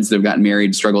many friends that have gotten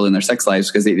married, struggled in their sex lives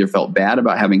because they either felt bad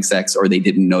about having sex or they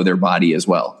didn't know their body as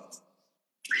well.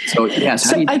 So, yes.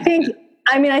 So I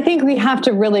think we have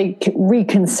to really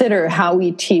reconsider how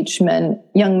we teach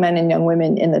young men and young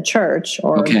women in the church,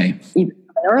 or even an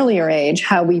earlier age,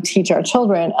 how we teach our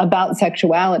children about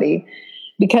sexuality.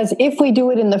 Because if we do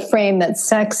it in the frame that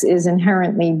sex is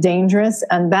inherently dangerous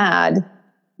and bad,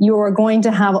 you are going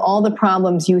to have all the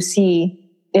problems you see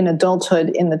in adulthood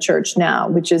in the church now,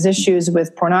 which is issues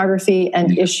with pornography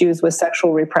and issues with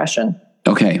sexual repression.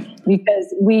 Okay.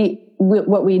 Because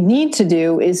what we need to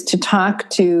do is to talk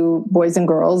to boys and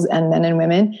girls and men and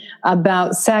women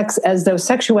about sex as though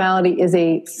sexuality is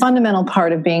a fundamental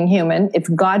part of being human. It's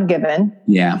God-given.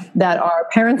 Yeah. That our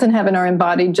parents in heaven are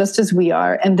embodied just as we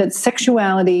are, and that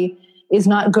sexuality is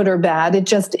not good or bad. It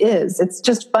just is. It's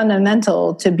just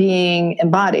fundamental to being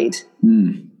embodied.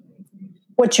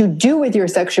 What you do with your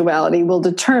sexuality will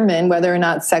determine whether or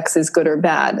not sex is good or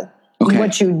bad. Okay.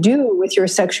 What you do with your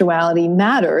sexuality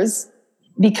matters,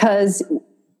 because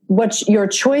what your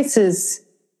choices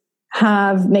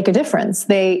make a difference.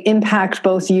 They impact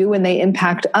both you and they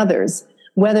impact others,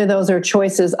 whether those are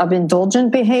choices of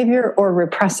indulgent behavior or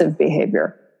repressive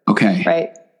behavior. Okay. Right?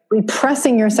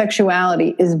 Repressing your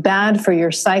sexuality is bad for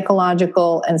your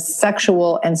psychological and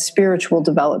sexual and spiritual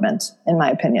development, in my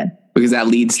opinion. Because that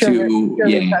leads pure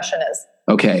repression is.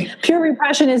 Okay. Pure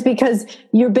repression is because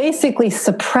you're basically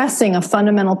suppressing a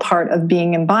fundamental part of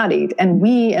being embodied. And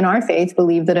we, in our faith,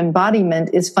 believe that embodiment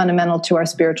is fundamental to our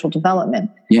spiritual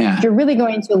development. Yeah. If you're really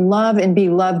going to love and be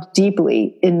loved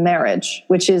deeply in marriage,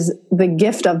 which is the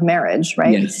gift of marriage,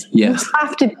 right? Yes. You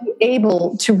have to be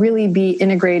able to really be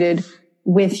integrated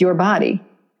with your body,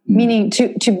 meaning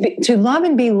to love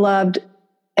and be loved,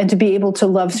 and to be able to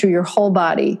love through your whole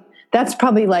body. That's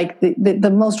probably like the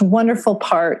most wonderful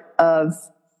part of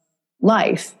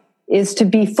life, is to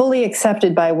be fully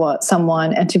accepted by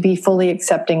someone and to be fully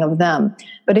accepting of them.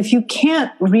 But if you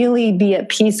can't really be at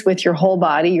peace with your whole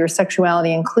body, your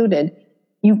sexuality included,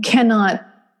 you cannot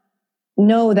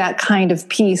know that kind of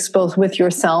peace both with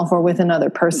yourself or with another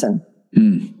person.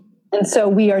 And so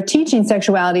we are teaching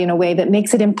sexuality in a way that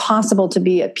makes it impossible to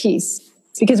be at peace,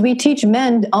 because we teach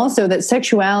men also that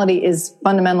sexuality is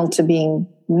fundamental to being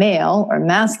male or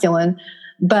masculine,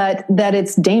 but that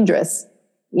it's dangerous,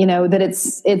 that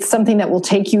it's something that will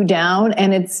take you down,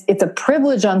 and it's a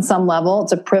privilege on some level.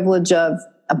 It's a privilege of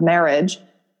marriage.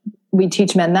 We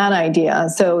teach men that idea.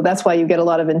 So that's why you get a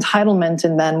lot of entitlement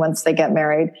in men once they get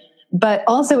married. But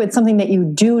also it's something that you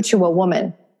do to a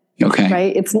woman. Okay.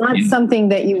 Right? It's not something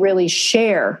that you really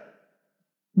share,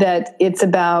 that it's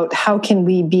about how can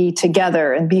we be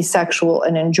together and be sexual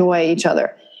and enjoy each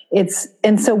other.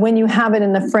 And so when you have it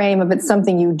in the frame of it's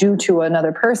something you do to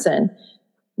another person,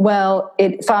 well,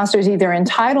 it fosters either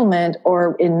entitlement,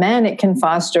 or in men, it can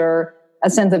foster a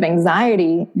sense of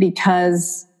anxiety,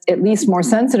 because at least more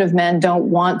sensitive men don't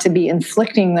want to be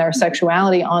inflicting their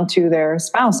sexuality onto their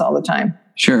spouse all the time.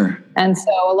 Sure. And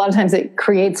so a lot of times it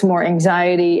creates more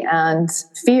anxiety and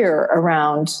fear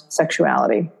around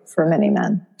sexuality for many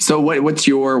men. So what's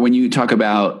when you talk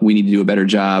about we need to do a better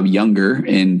job younger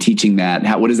in teaching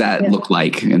that, what does that look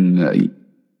like?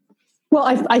 Well,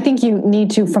 I think you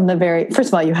need to, first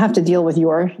of all, you have to deal with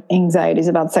your anxieties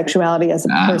about sexuality as a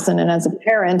person and as a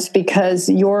parent, because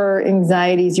your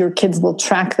anxieties, your kids will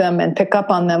track them and pick up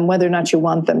on them whether or not you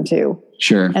want them to.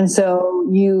 Sure. And so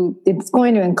it's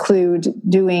going to include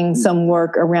doing some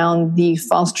work around the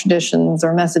false traditions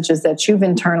or messages that you've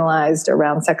internalized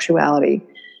around sexuality.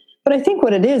 But I think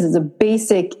what it is a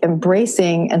basic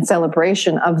embracing and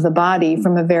celebration of the body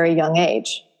from a very young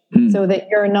age, so that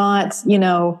you're not,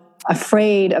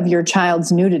 afraid of your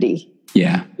child's nudity.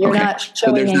 Yeah. You're not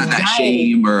showing there's not that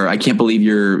shame or I can't believe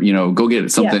you're, go get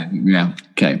something. Yeah.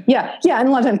 Okay. Yeah. Yeah. And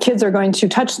a lot of times kids are going to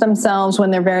touch themselves when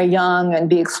they're very young and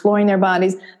be exploring their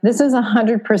bodies. This is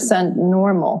 100%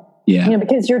 normal. Yeah.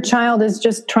 Because your child is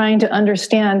just trying to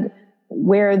understand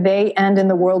where they end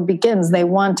and the world begins. They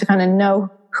want to kind of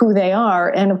know who they are.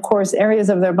 And of course, areas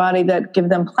of their body that give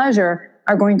them pleasure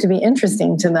are going to be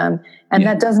interesting to them. And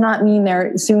that does not mean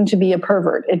they're soon to be a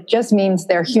pervert. It just means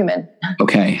they're human.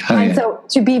 Okay. And so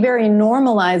to be very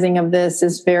normalizing of this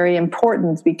is very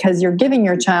important, because you're giving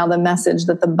your child a message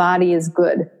that the body is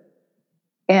good.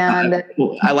 And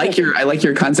I like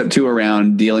your concept too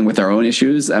around dealing with our own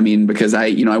issues. I mean, because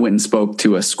I went and spoke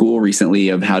to a school recently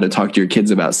of how to talk to your kids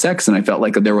about sex. And I felt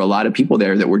like there were a lot of people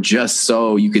there that were just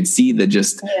you could see the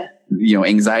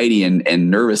anxiety and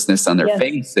nervousness on their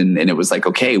face. And it was like,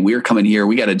 okay, we're coming here.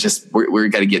 We got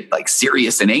to get like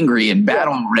serious and angry and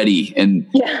battle ready. And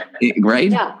right.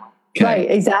 Yeah. Okay.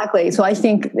 Right. Exactly. So I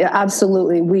think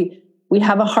absolutely we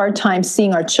have a hard time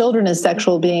seeing our children as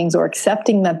sexual beings or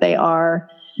accepting that they are.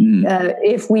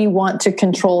 If we want to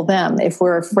control them, if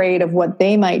we're afraid of what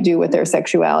they might do with their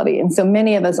sexuality. And so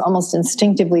many of us almost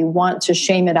instinctively want to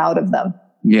shame it out of them.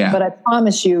 Yeah. But I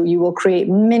promise you will create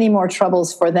many more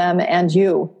troubles for them and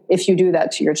you if you do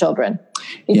that to your children.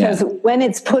 Because when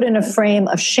it's put in a frame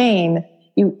of shame,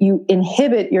 you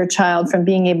inhibit your child from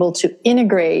being able to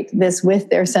integrate this with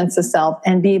their sense of self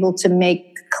and be able to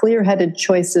make clear-headed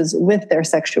choices with their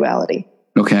sexuality.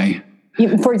 Okay.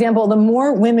 For example, the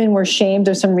more women were shamed,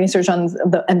 there's some research on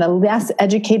and the less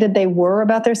educated they were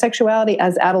about their sexuality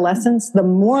as adolescents, the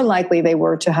more likely they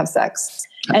were to have sex.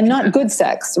 And not good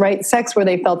sex, right? Sex where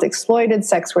they felt exploited,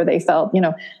 sex where they felt,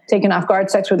 taken off guard,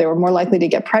 sex where they were more likely to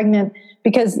get pregnant,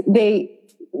 because they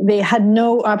had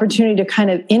no opportunity to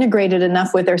kind of integrate it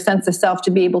enough with their sense of self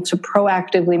to be able to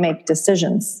proactively make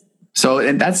decisions. So,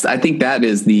 and I think that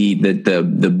is the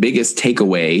biggest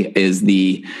takeaway is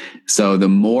the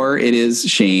more it is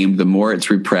shamed, the more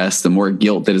it's repressed, the more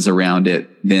guilt that is around it,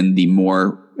 then the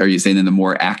more, are you saying, then the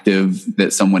more active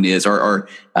that someone is, or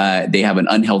they have an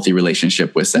unhealthy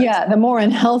relationship with sex? Yeah, the more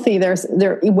unhealthy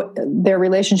their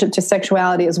relationship to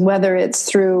sexuality is, whether it's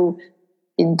through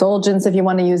indulgence, if you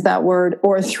want to use that word,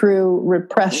 or through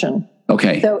repression.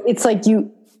 Okay. So it's like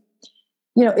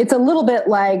it's a little bit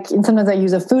like, and sometimes I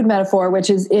use a food metaphor, which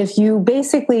is if you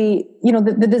basically,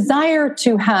 the desire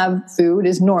to have food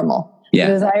is normal. Yeah.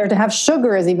 The desire to have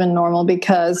sugar is even normal,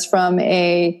 because from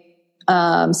a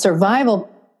survival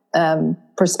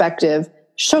perspective,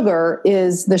 sugar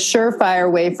is the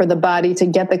surefire way for the body to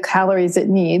get the calories it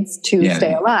needs to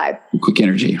stay alive. Quick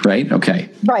energy, right? Okay.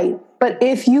 Right. But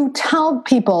if you tell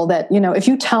people that, if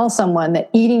you tell someone that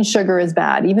eating sugar is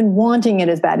bad, even wanting it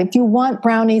is bad, if you want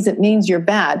brownies, it means you're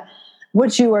bad.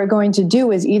 What you are going to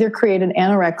do is either create an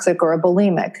anorexic or a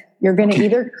bulimic. You're going to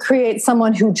either create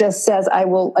someone who just says, I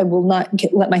will not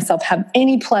let myself have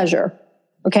any pleasure.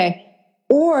 Okay.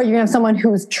 Or you're going to have someone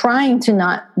who's trying to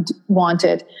not want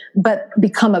it, but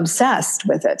become obsessed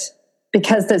with it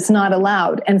because that's not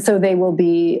allowed. And so they will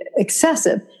be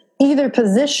excessive. Either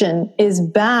position is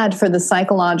bad for the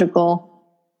psychological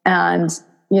and,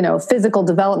 physical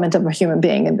development of a human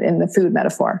being in the food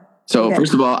metaphor. So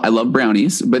first of all, I love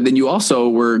brownies, but then you also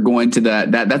were going to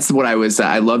that's what I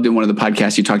loved in one of the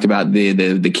podcasts. You talked about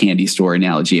the candy store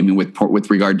analogy. I mean, with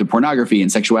regard to pornography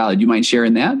and sexuality, do you mind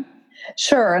sharing that?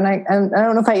 Sure. And I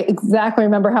don't know if I exactly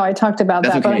remember how I talked about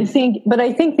that, okay. but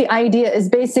I think the idea is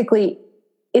basically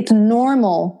it's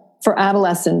normal for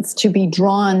adolescents to be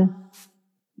drawn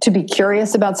to be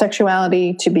curious about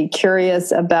sexuality, to be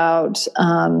curious about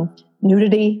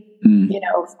nudity.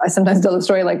 I sometimes tell the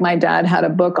story like my dad had a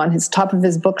book on his top of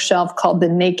his bookshelf called The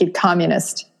Naked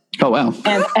Communist. Oh, wow.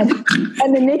 And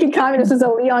The Naked Communist is a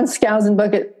Leon Skousen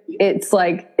book. It's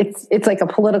like a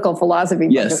political philosophy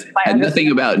book. Yes. And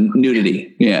nothing about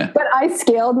nudity. Yeah. But I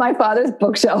scaled my father's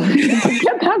bookshelf to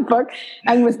get that book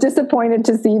and was disappointed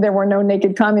to see there were no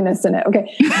naked communists in it.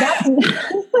 Okay.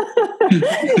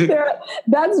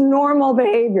 That's normal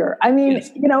behavior. I mean,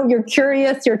 you're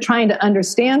curious, you're trying to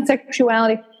understand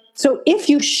sexuality. So if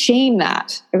you shame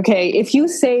that, okay, if you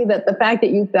say that the fact that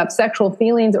you have sexual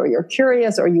feelings or you're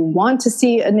curious or you want to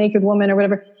see a naked woman or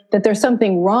whatever, that there's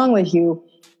something wrong with you,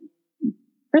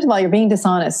 first of all, you're being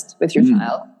dishonest with your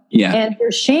child. Yeah. And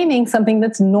you're shaming something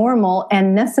that's normal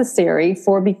and necessary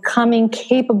for becoming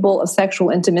capable of sexual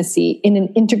intimacy in an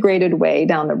integrated way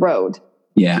down the road.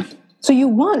 Yeah. So you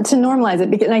want to normalize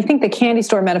it, because I think the candy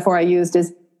store metaphor I used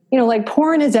is, like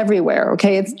porn is everywhere.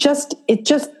 Okay. It just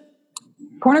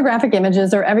pornographic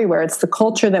images are everywhere. It's the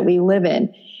culture that we live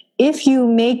in. If you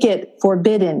make it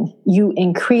forbidden, you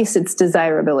increase its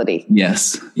desirability.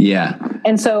 Yes. Yeah.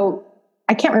 And so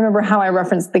I can't remember how I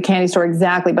referenced the candy store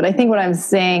exactly, but I think what I'm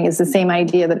saying is the same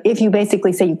idea, that if you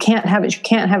basically say you can't have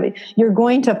it, you're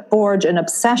going to forge an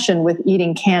obsession with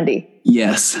eating candy.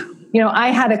 Yes.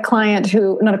 I had a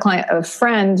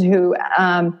friend who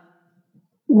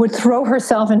would throw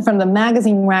herself in front of the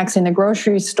magazine racks in the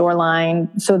grocery store line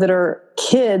so that her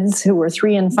kids, who were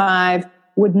 3 and 5,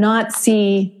 would not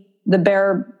see the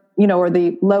bare, or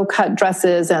the low-cut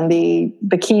dresses and the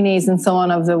bikinis and so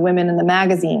on of the women in the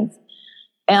magazines.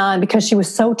 And because she was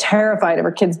so terrified of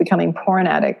her kids becoming porn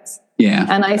addicts. Yeah.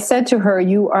 And I said to her,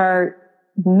 you are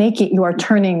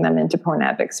turning them into porn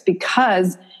addicts,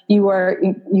 because you are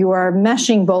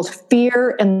meshing both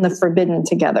fear and the forbidden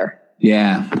together.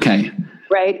 Yeah. Okay.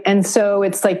 Right. And so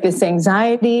it's like this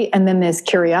anxiety and then this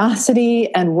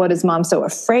curiosity and what is mom so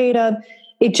afraid of?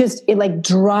 It like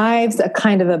drives a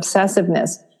kind of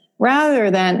obsessiveness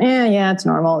rather than, it's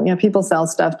normal. People sell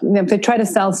stuff. If they try to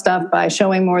sell stuff by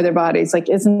showing more of their bodies, like,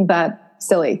 isn't that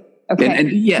silly? Okay. And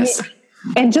yes.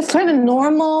 And just kind of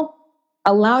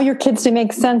allow your kids to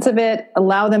make sense of it.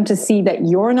 Allow them to see that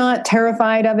you're not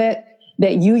terrified of it,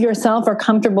 that you yourself are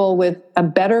comfortable with a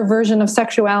better version of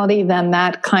sexuality than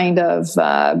that kind of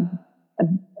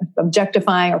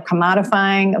objectifying or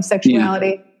commodifying of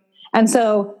sexuality. Yeah. And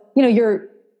so, you're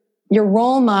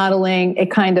role modeling a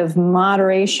kind of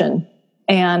moderation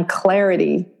and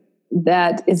clarity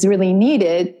that is really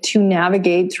needed to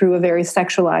navigate through a very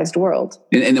sexualized world.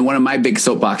 And then one of my big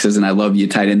soapboxes, and I love you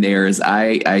tied in there, is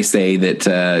I say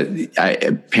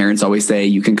that parents always say,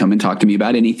 you can come and talk to me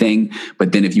about anything.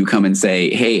 But then if you come and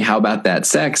say, hey, how about that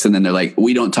sex? And then they're like,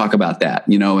 we don't talk about that,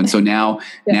 And so now,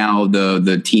 now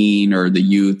the teen or the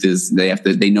youth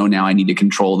they know now I need to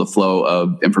control the flow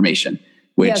of information.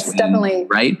 Yes, definitely.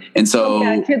 Right. And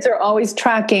so kids are always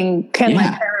tracking, can my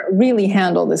parent really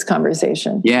handle this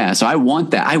conversation? Yeah. So I want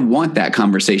that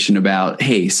conversation about,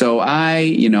 hey, so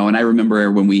and I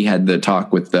remember when we had the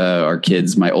talk with our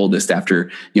kids, my oldest,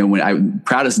 after, when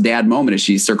proudest dad moment is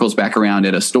she circles back around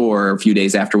at a store a few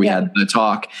days after we had the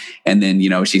talk. And then,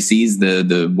 she sees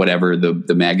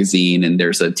the magazine, and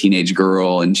there's a teenage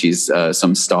girl, and she's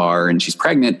some star, and she's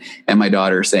pregnant. And my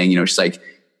daughter saying, she's like,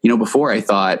 before I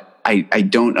thought, I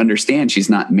don't understand. She's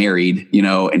not married,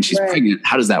 and she's pregnant.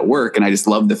 How does that work? And I just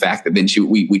love the fact that then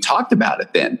we talked about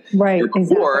it then. Right.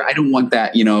 Before, exactly. I don't want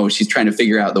that, she's trying to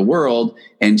figure out the world,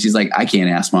 and she's like, I can't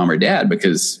ask mom or dad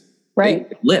because they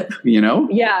lip,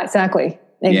 Yeah, exactly.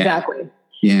 Exactly.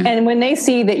 Yeah. And when they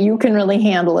see that you can really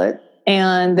handle it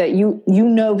and that you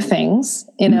know things,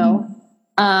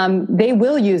 they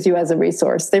will use you as a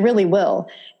resource. They really will.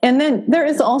 And then there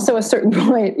is also a certain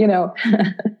point, my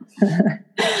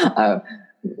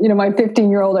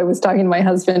 15-year-old, I was talking to my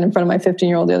husband in front of my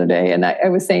 15-year-old the other day, and I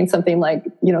was saying something like,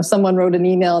 someone wrote an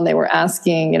email and they were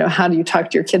asking, how do you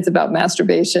talk to your kids about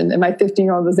masturbation? And my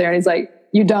 15-year-old was there, and he's like,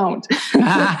 you don't. It's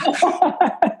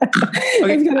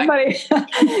kind of funny.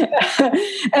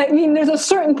 I mean, there's a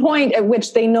certain point at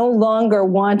which they no longer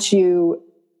want you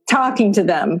talking to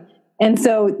them. And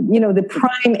so, the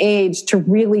prime age to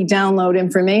really download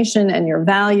information and your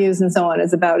values and so on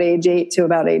is about age 8 to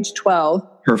about age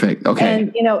 12. Perfect. Okay.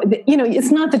 And,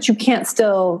 it's not that you can't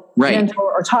still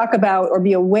mentor or talk about or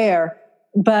be aware,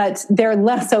 but they're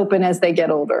less open as they get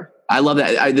older. I love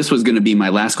that. This was going to be my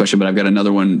last question, but I've got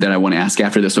another one that I want to ask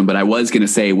after this one. But I was going to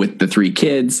say, with the 3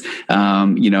 kids,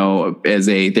 as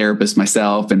a therapist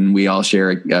myself, and we all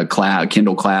share a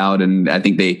Kindle Cloud, and I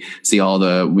think they see all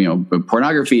the,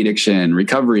 pornography addiction,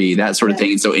 recovery, that sort of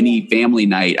thing. And so any family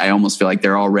night, I almost feel like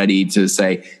they're all ready to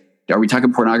say, are we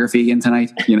talking pornography again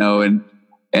tonight? And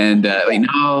And like,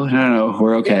 no,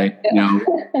 we're okay.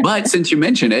 But since you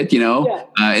mention it,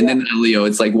 and then Leo,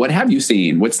 it's like, what have you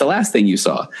seen? What's the last thing you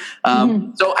saw?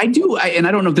 So and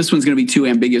I don't know if this one's going to be too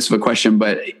ambiguous of a question,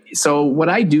 but so what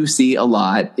I do see a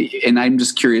lot, and I'm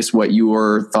just curious what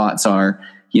your thoughts are,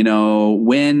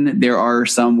 when there are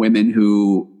some women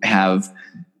who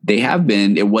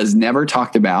it was never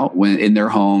talked about when in their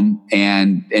home,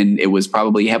 and it was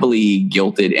probably heavily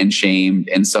guilted and shamed.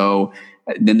 And so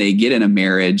then they get in a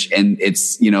marriage, and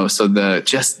it's, so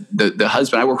the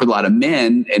husband, I work with a lot of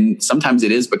men, and sometimes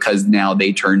it is because now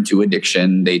they turn to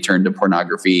addiction, they turn to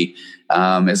pornography,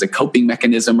 as a coping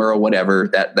mechanism or whatever,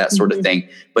 that sort of thing.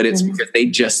 But it's because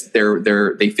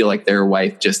they feel like their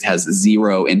wife just has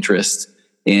zero interest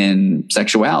in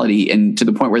sexuality, and to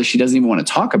the point where she doesn't even want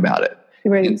to talk about it.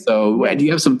 Right. And so do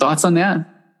you have some thoughts on that?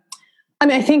 I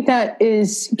mean, I think that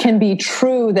can be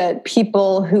true, that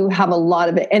people who have a lot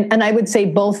of it, and I would say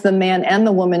both the man and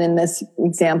the woman in this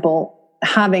example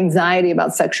have anxiety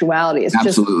about sexuality. It's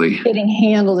Absolutely. Just getting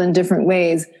handled in different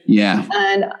ways. Yeah.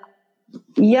 And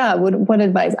what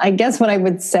advice? I guess what I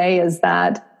would say is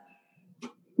that,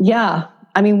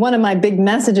 one of my big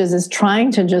messages is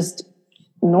trying to just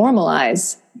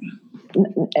normalize.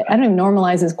 I don't even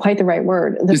normalize is quite the right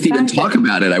word. Just even talk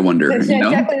about it, I wonder.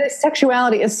 Exactly.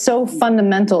 Sexuality is so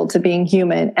fundamental to being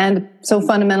human and so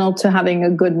fundamental to having a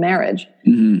good marriage.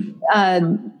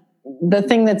 Mm-hmm. The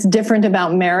thing that's different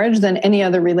about marriage than any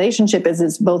other relationship is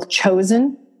it's both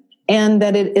chosen and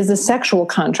that it is a sexual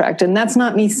contract. And that's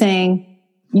not me saying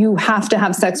you have to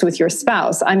have sex with your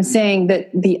spouse. I'm saying that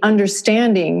the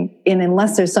understanding,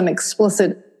 unless there's some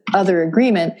explicit other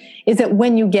agreement, is that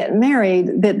when you get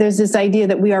married, that there's this idea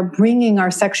that we are bringing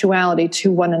our sexuality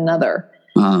to one another.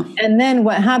 And then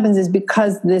what happens is,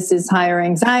 because this is higher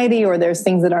anxiety, or there's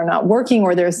things that are not working,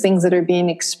 or there's things that are being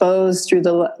exposed through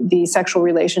the sexual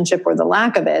relationship or the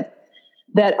lack of it,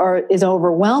 is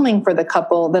overwhelming for the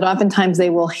couple, that oftentimes they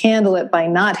will handle it by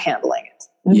not handling it.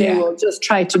 They will just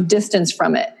try to distance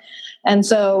from it. And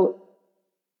so,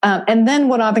 and then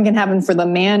what often can happen for the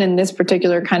man in this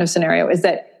particular kind of scenario is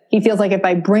that he feels like, if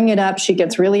I bring it up, she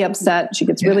gets really upset. She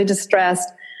gets really distressed.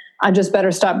 I just better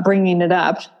stop bringing it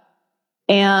up.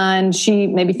 And she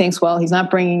maybe thinks, well, he's not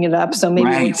bringing it up, so maybe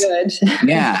we're good.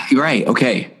 Yeah, right.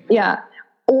 Okay. Yeah.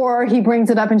 Or he brings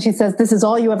it up and she says, this is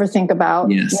all you ever think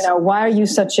about. Yes. Why are you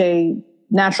such a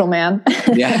natural man?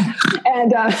 Yeah.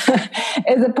 And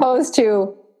as opposed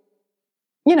to,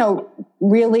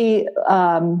 really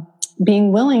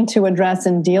being willing to address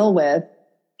and deal with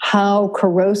how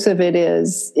corrosive it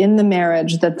is in the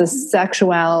marriage that the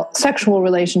sexual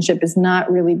relationship is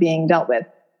not really being dealt with.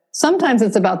 Sometimes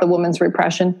it's about the woman's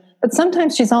repression, but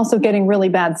sometimes she's also getting really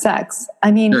bad sex. I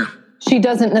mean, she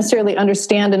doesn't necessarily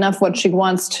understand enough what she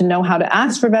wants to know how to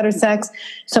ask for better sex.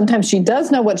 Sometimes she does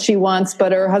know what she wants,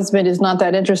 but her husband is not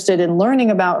that interested in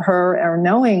learning about her or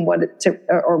knowing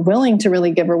or willing to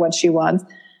really give her what she wants.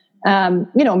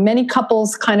 Many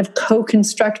couples kind of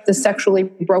co-construct the sexually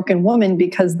broken woman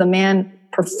because the man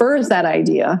prefers that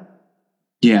idea.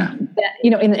 Yeah. That,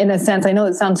 in a sense, I know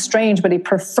it sounds strange, but he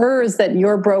prefers that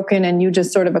you're broken and you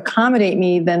just sort of accommodate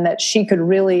me, than that she could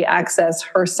really access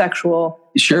her sexual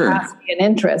capacity and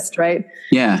interest, right?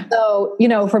 Yeah. So,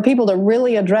 for people to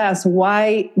really address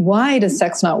why does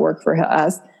sex not work for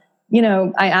us?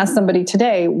 I asked somebody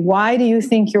today, why do you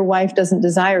think your wife doesn't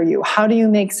desire you? How do you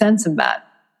make sense of that?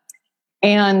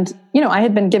 And, I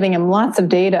had been giving him lots of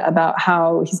data about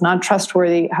how he's not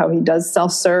trustworthy, how he does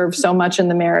self-serve so much in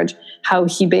the marriage, how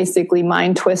he basically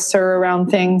mind twists her around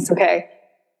things. Okay.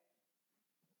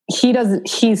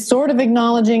 He's sort of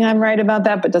acknowledging I'm right about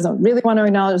that, but doesn't really want to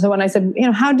acknowledge. So when I said,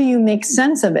 how do you make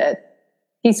sense of it?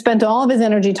 He spent all of his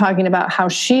energy talking about how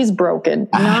she's broken,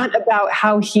 not about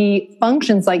how he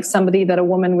functions like somebody that a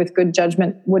woman with good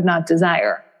judgment would not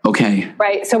desire. Okay.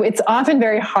 Right. So it's often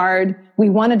very hard.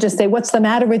 We want to just say, what's the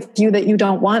matter with you that you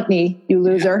don't want me, you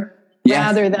loser? Yeah.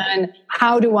 Rather than,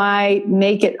 how do I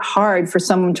make it hard for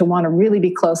someone to want to really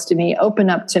be close to me, open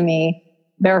up to me,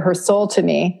 bare her soul to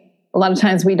me? A lot of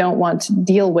times we don't want to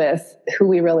deal with who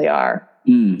we really are.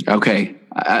 Okay.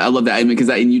 I love that. Because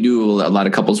you do a lot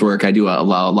of couples work. I do an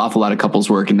awful lot of couples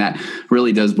work. And that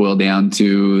really does boil down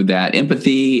to that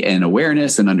empathy and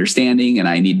awareness and understanding. And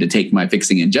I need to take my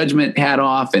fixing and judgment hat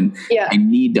off. And I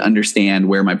need to understand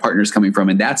where my partner's coming from.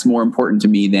 And that's more important to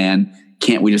me than,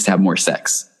 can't we just have more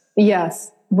sex?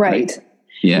 Yes. Right.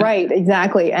 Yeah. Right.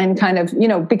 Exactly. And kind of,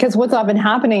 because what's often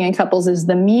happening in couples is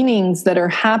the meanings that are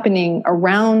happening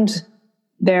around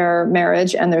their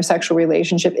marriage and their sexual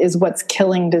relationship is what's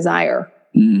killing desire.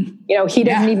 He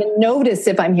doesn't even notice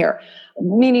if I'm here.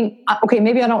 Meaning, okay,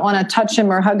 maybe I don't want to touch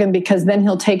him or hug him because then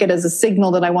he'll take it as a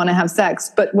signal that I want to have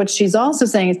sex. But what she's also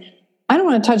saying is, I don't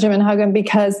want to touch him and hug him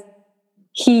because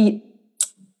he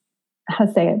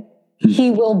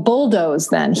will bulldoze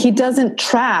then. He doesn't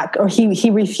track, or he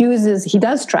refuses, he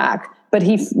does track, but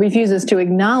he refuses to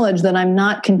acknowledge that I'm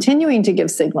not continuing to give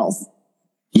signals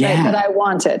that I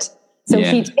want it. So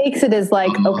he takes it as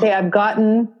like, okay, I've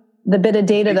gotten the bit of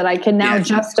data that I can now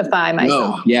justify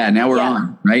myself. Now we're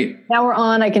on, right? Now we're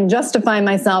on, I can justify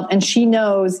myself. And she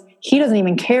knows he doesn't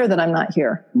even care that I'm not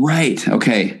here. Right,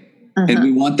 okay. And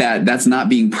we want that. That's not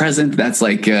being present. That's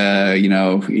like, okay.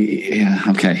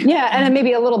 Yeah, and then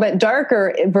maybe a little bit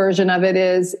darker version of it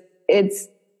is it's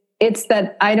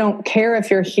that I don't care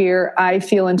if you're here. I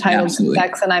feel entitled to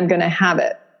sex and I'm going to have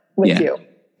it with you.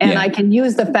 And I can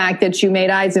use the fact that you made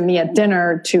eyes at me at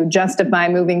dinner to justify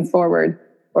moving forward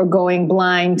or going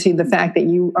blind to the fact that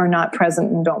you are not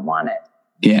present and don't want it.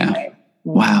 Yeah. Right?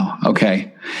 Wow.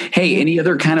 Okay. Hey, any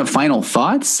other kind of final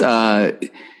thoughts? I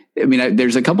mean,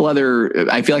 there's a couple other,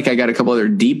 I feel like I got a couple other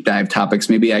deep dive topics.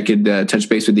 Maybe I could touch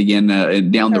base with you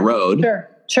again down the road.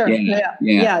 Sure.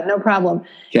 Yeah, no problem.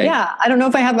 Okay. Yeah. I don't know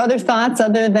if I have other thoughts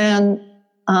other than,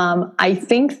 I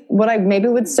think what I maybe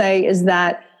would say is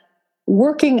that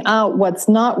working out what's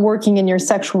not working in your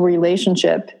sexual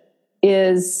relationship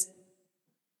is,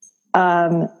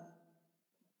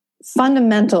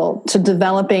 fundamental to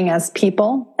developing as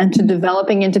people and to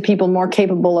developing into people more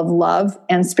capable of love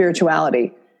and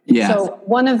spirituality. Yeah. So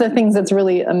one of the things that's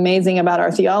really amazing about our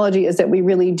theology is that we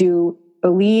really do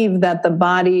believe that the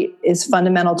body is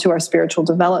fundamental to our spiritual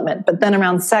development. But then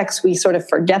around sex, we sort of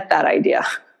forget that idea.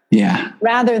 Yeah.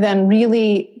 Rather than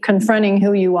really confronting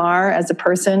who you are as a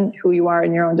person, who you are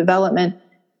in your own development,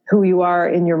 who you are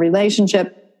in your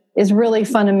relationship, is really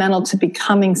fundamental to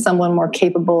becoming someone more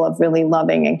capable of really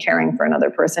loving and caring for another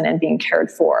person and being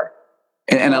cared for.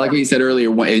 And I like what you said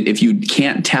earlier, if you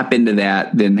can't tap into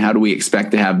that, then how do we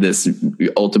expect to have this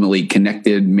ultimately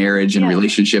connected marriage and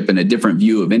relationship and a different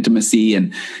view of intimacy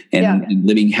and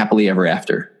living happily ever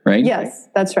after, right? Yes,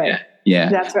 that's right. Yeah.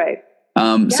 That's right.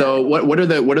 So what are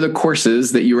the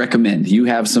courses that you recommend? You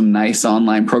have some nice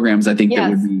online programs, I think that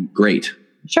would be great.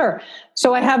 Sure.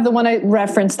 So I have the one I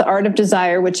referenced, The Art of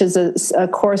Desire, which is a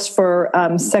course for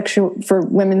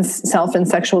women's self and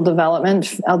sexual development,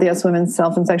 LDS women's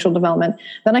self and sexual development.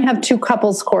 Then I have two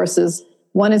couples courses.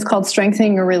 One is called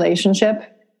Strengthening Your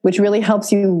Relationship, which really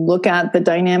helps you look at the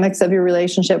dynamics of your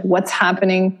relationship, what's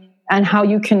happening, and how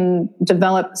you can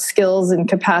develop skills and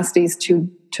capacities to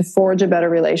forge a better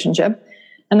relationship.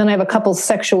 And then I have a couples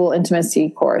sexual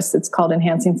intimacy course. It's called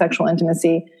Enhancing Sexual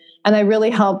Intimacy. And I really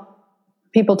help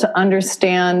people to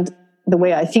understand the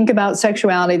way I think about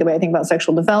sexuality, the way I think about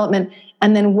sexual development,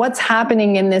 and then what's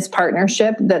happening in this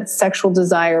partnership that sexual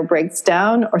desire breaks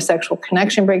down or sexual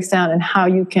connection breaks down, and how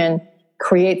you can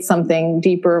create something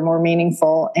deeper, more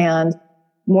meaningful, and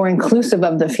more inclusive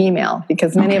of the female,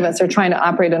 because many of us are trying to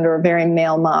operate under a very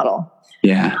male model.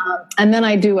 Yeah. And then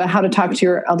I do a How to Talk to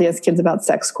Your LDS Kids About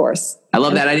Sex course. I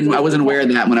love that. I wasn't aware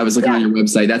of that when I was looking on your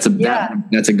website. That's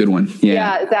a good one.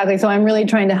 Yeah, exactly. So I'm really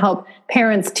trying to help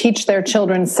parents teach their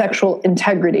children sexual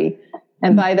integrity.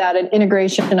 And by that, an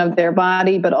integration of their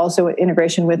body, but also an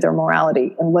integration with their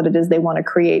morality and what it is they want to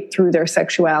create through their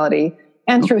sexuality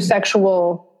and through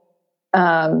sexual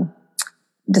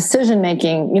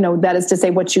decision-making. That is to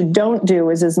say, what you don't do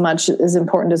is as much as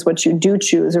important as what you do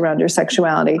choose around your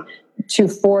sexuality to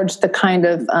forge the kind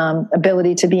of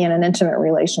ability to be in an intimate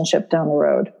relationship down the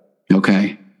road.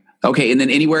 Okay. And then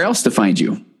anywhere else to find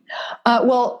you?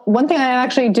 Well, one thing I'm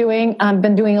actually doing, I've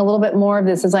been doing a little bit more of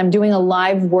this, is I'm doing a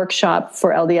live workshop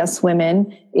for LDS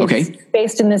women. It's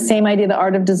based in the same idea, the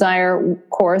Art of Desire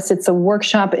course. It's a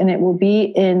workshop, and it will be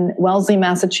in Wellesley,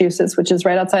 Massachusetts, which is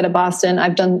right outside of Boston.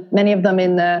 I've done many of them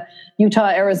in the Utah,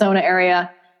 Arizona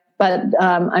area, but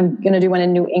I'm going to do one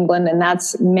in New England, and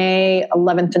that's May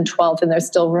 11th and 12th, and there's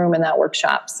still room in that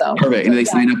workship. So perfect. And they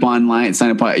sign up online,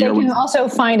 sign up on your website. You can also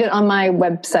find it on my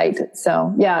website.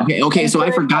 So yeah. Okay. So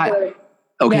I forgot.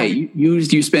 Okay.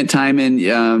 You spent time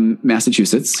in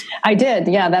Massachusetts. I did.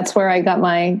 Yeah. That's where I got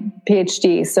my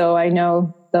PhD. So I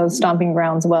know those stomping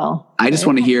grounds well. I just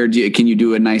want to hear, can you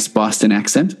do a nice Boston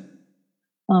accent?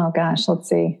 Oh gosh, let's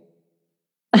see.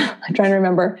 I'm trying to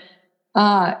remember.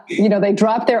 They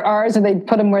drop their R's or they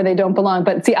put them where they don't belong.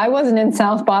 But see, I wasn't in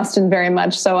South Boston very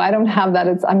much, so I don't have that.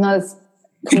 I'm not as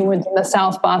fluent in the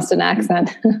South Boston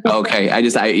accent. Okay. I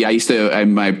used to,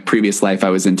 in my previous life, I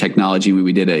was in technology.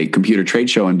 We did a computer trade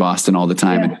show in Boston all the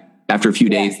time. And after a few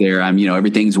days there, I'm,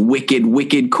 everything's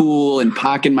wicked cool and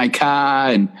parking my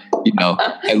car and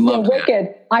I love that.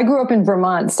 Wicked. I grew up in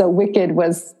Vermont, so wicked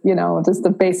was, just the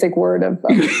basic word of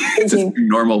it's just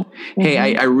normal. Mm-hmm.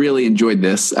 Hey, I really enjoyed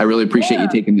this. I really appreciate you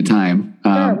taking the time.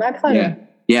 Sure, my pleasure.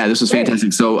 Yeah, this was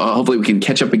fantastic. So hopefully we can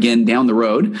catch up again down the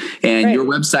road. And your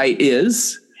website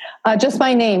is? Just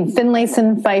my name,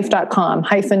 finlaysonfife.com,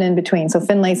 hyphen in between. So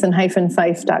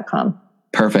finlayson-fife.com.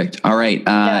 Perfect. All right.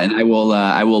 And I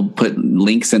will put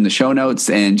links in the show notes.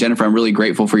 And Jennifer, I'm really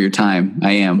grateful for your time.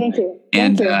 I am. Thank you.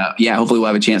 And hopefully we'll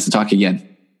have a chance to talk again.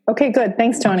 Okay, good.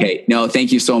 Thanks, Tony. Okay. No,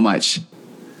 thank you so much.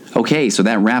 Okay, so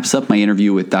that wraps up my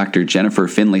interview with Dr. Jennifer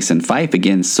Finlayson Fife.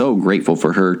 Again, so grateful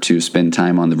for her to spend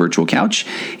time on the virtual couch.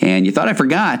 And you thought I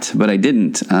forgot, but I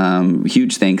didn't.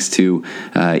 Huge thanks to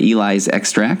Eli's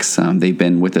Extracts. They've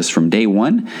been with us from day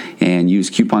one. And use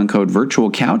coupon code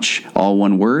VIRTUALCOUCH, all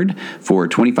one word, for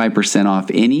 25% off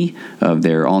any of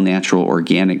their all-natural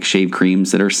organic shave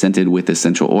creams that are scented with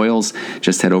essential oils.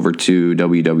 Just head over to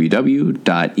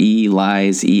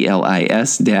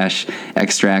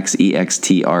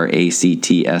www.elis-extracts.com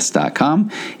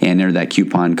and enter that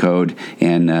coupon code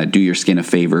and do your skin a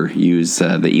favor. Use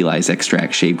the Eli's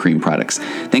Extract Shave Cream products.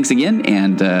 Thanks again,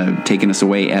 and taking us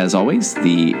away, as always,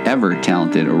 the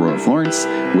ever-talented Aurora Florence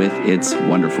with It's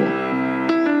Wonderful.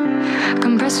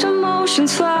 Compressed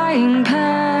emotions flying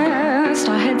past,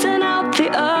 our heads and out the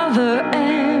other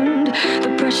end.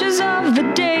 The pressures of the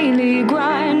daily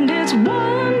grind, it's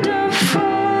wonderful.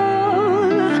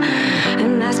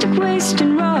 Elastic waste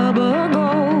and rubber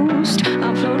ghost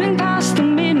are floating past the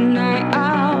midnight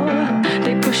hour.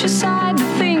 They push aside the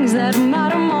things that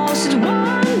matter most. It's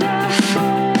wonderful.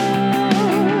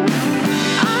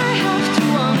 I have to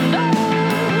wonder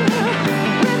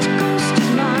which ghost is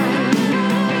mine.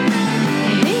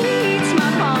 He eats my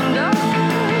ponder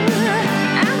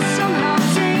and somehow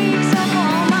takes up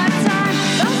all my time.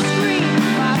 The scream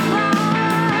by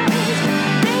flies,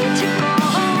 they tickle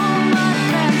all my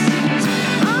fancies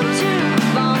until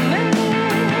vomit.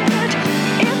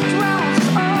 It drowns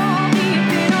all deep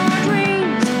in our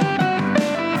dreams.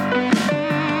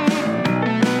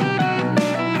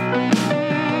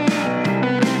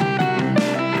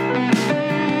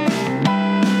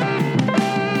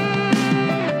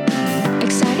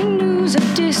 Exciting news, a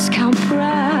discount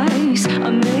price,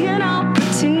 a million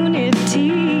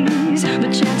opportunities.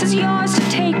 The chance is yours to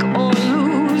take or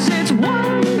lose. It's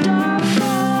wonderful.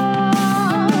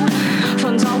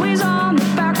 Fun's always on the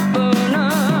back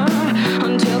burner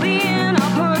until the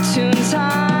inopportune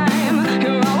time.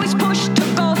 You're always pushed to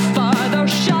go farther.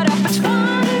 Shut up, it's wonderful.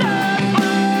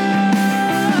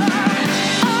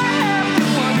 I have to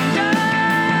wonder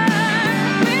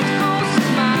which ghost is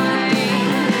mine.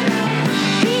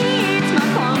 He eats my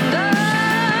ponder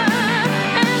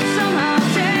and somehow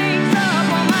takes up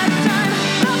all my time.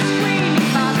 The screaming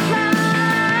by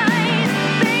flies,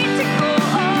 they tickle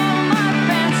all my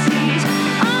fancies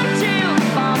until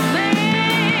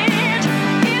vomit.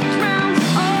 It drowns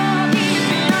all deep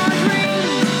in our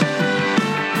dreams.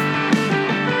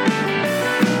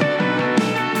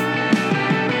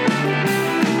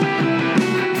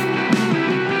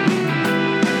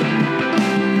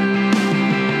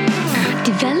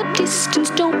 Develop distance,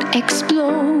 don't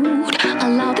explode.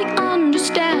 Allow the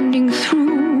understanding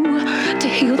through to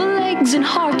heal the legs and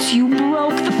hearts you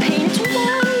broke. The pain, it's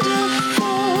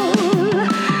wonderful.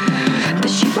 The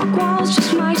sheetrock walls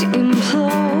just might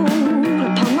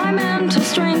implode upon my mental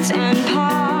strengths and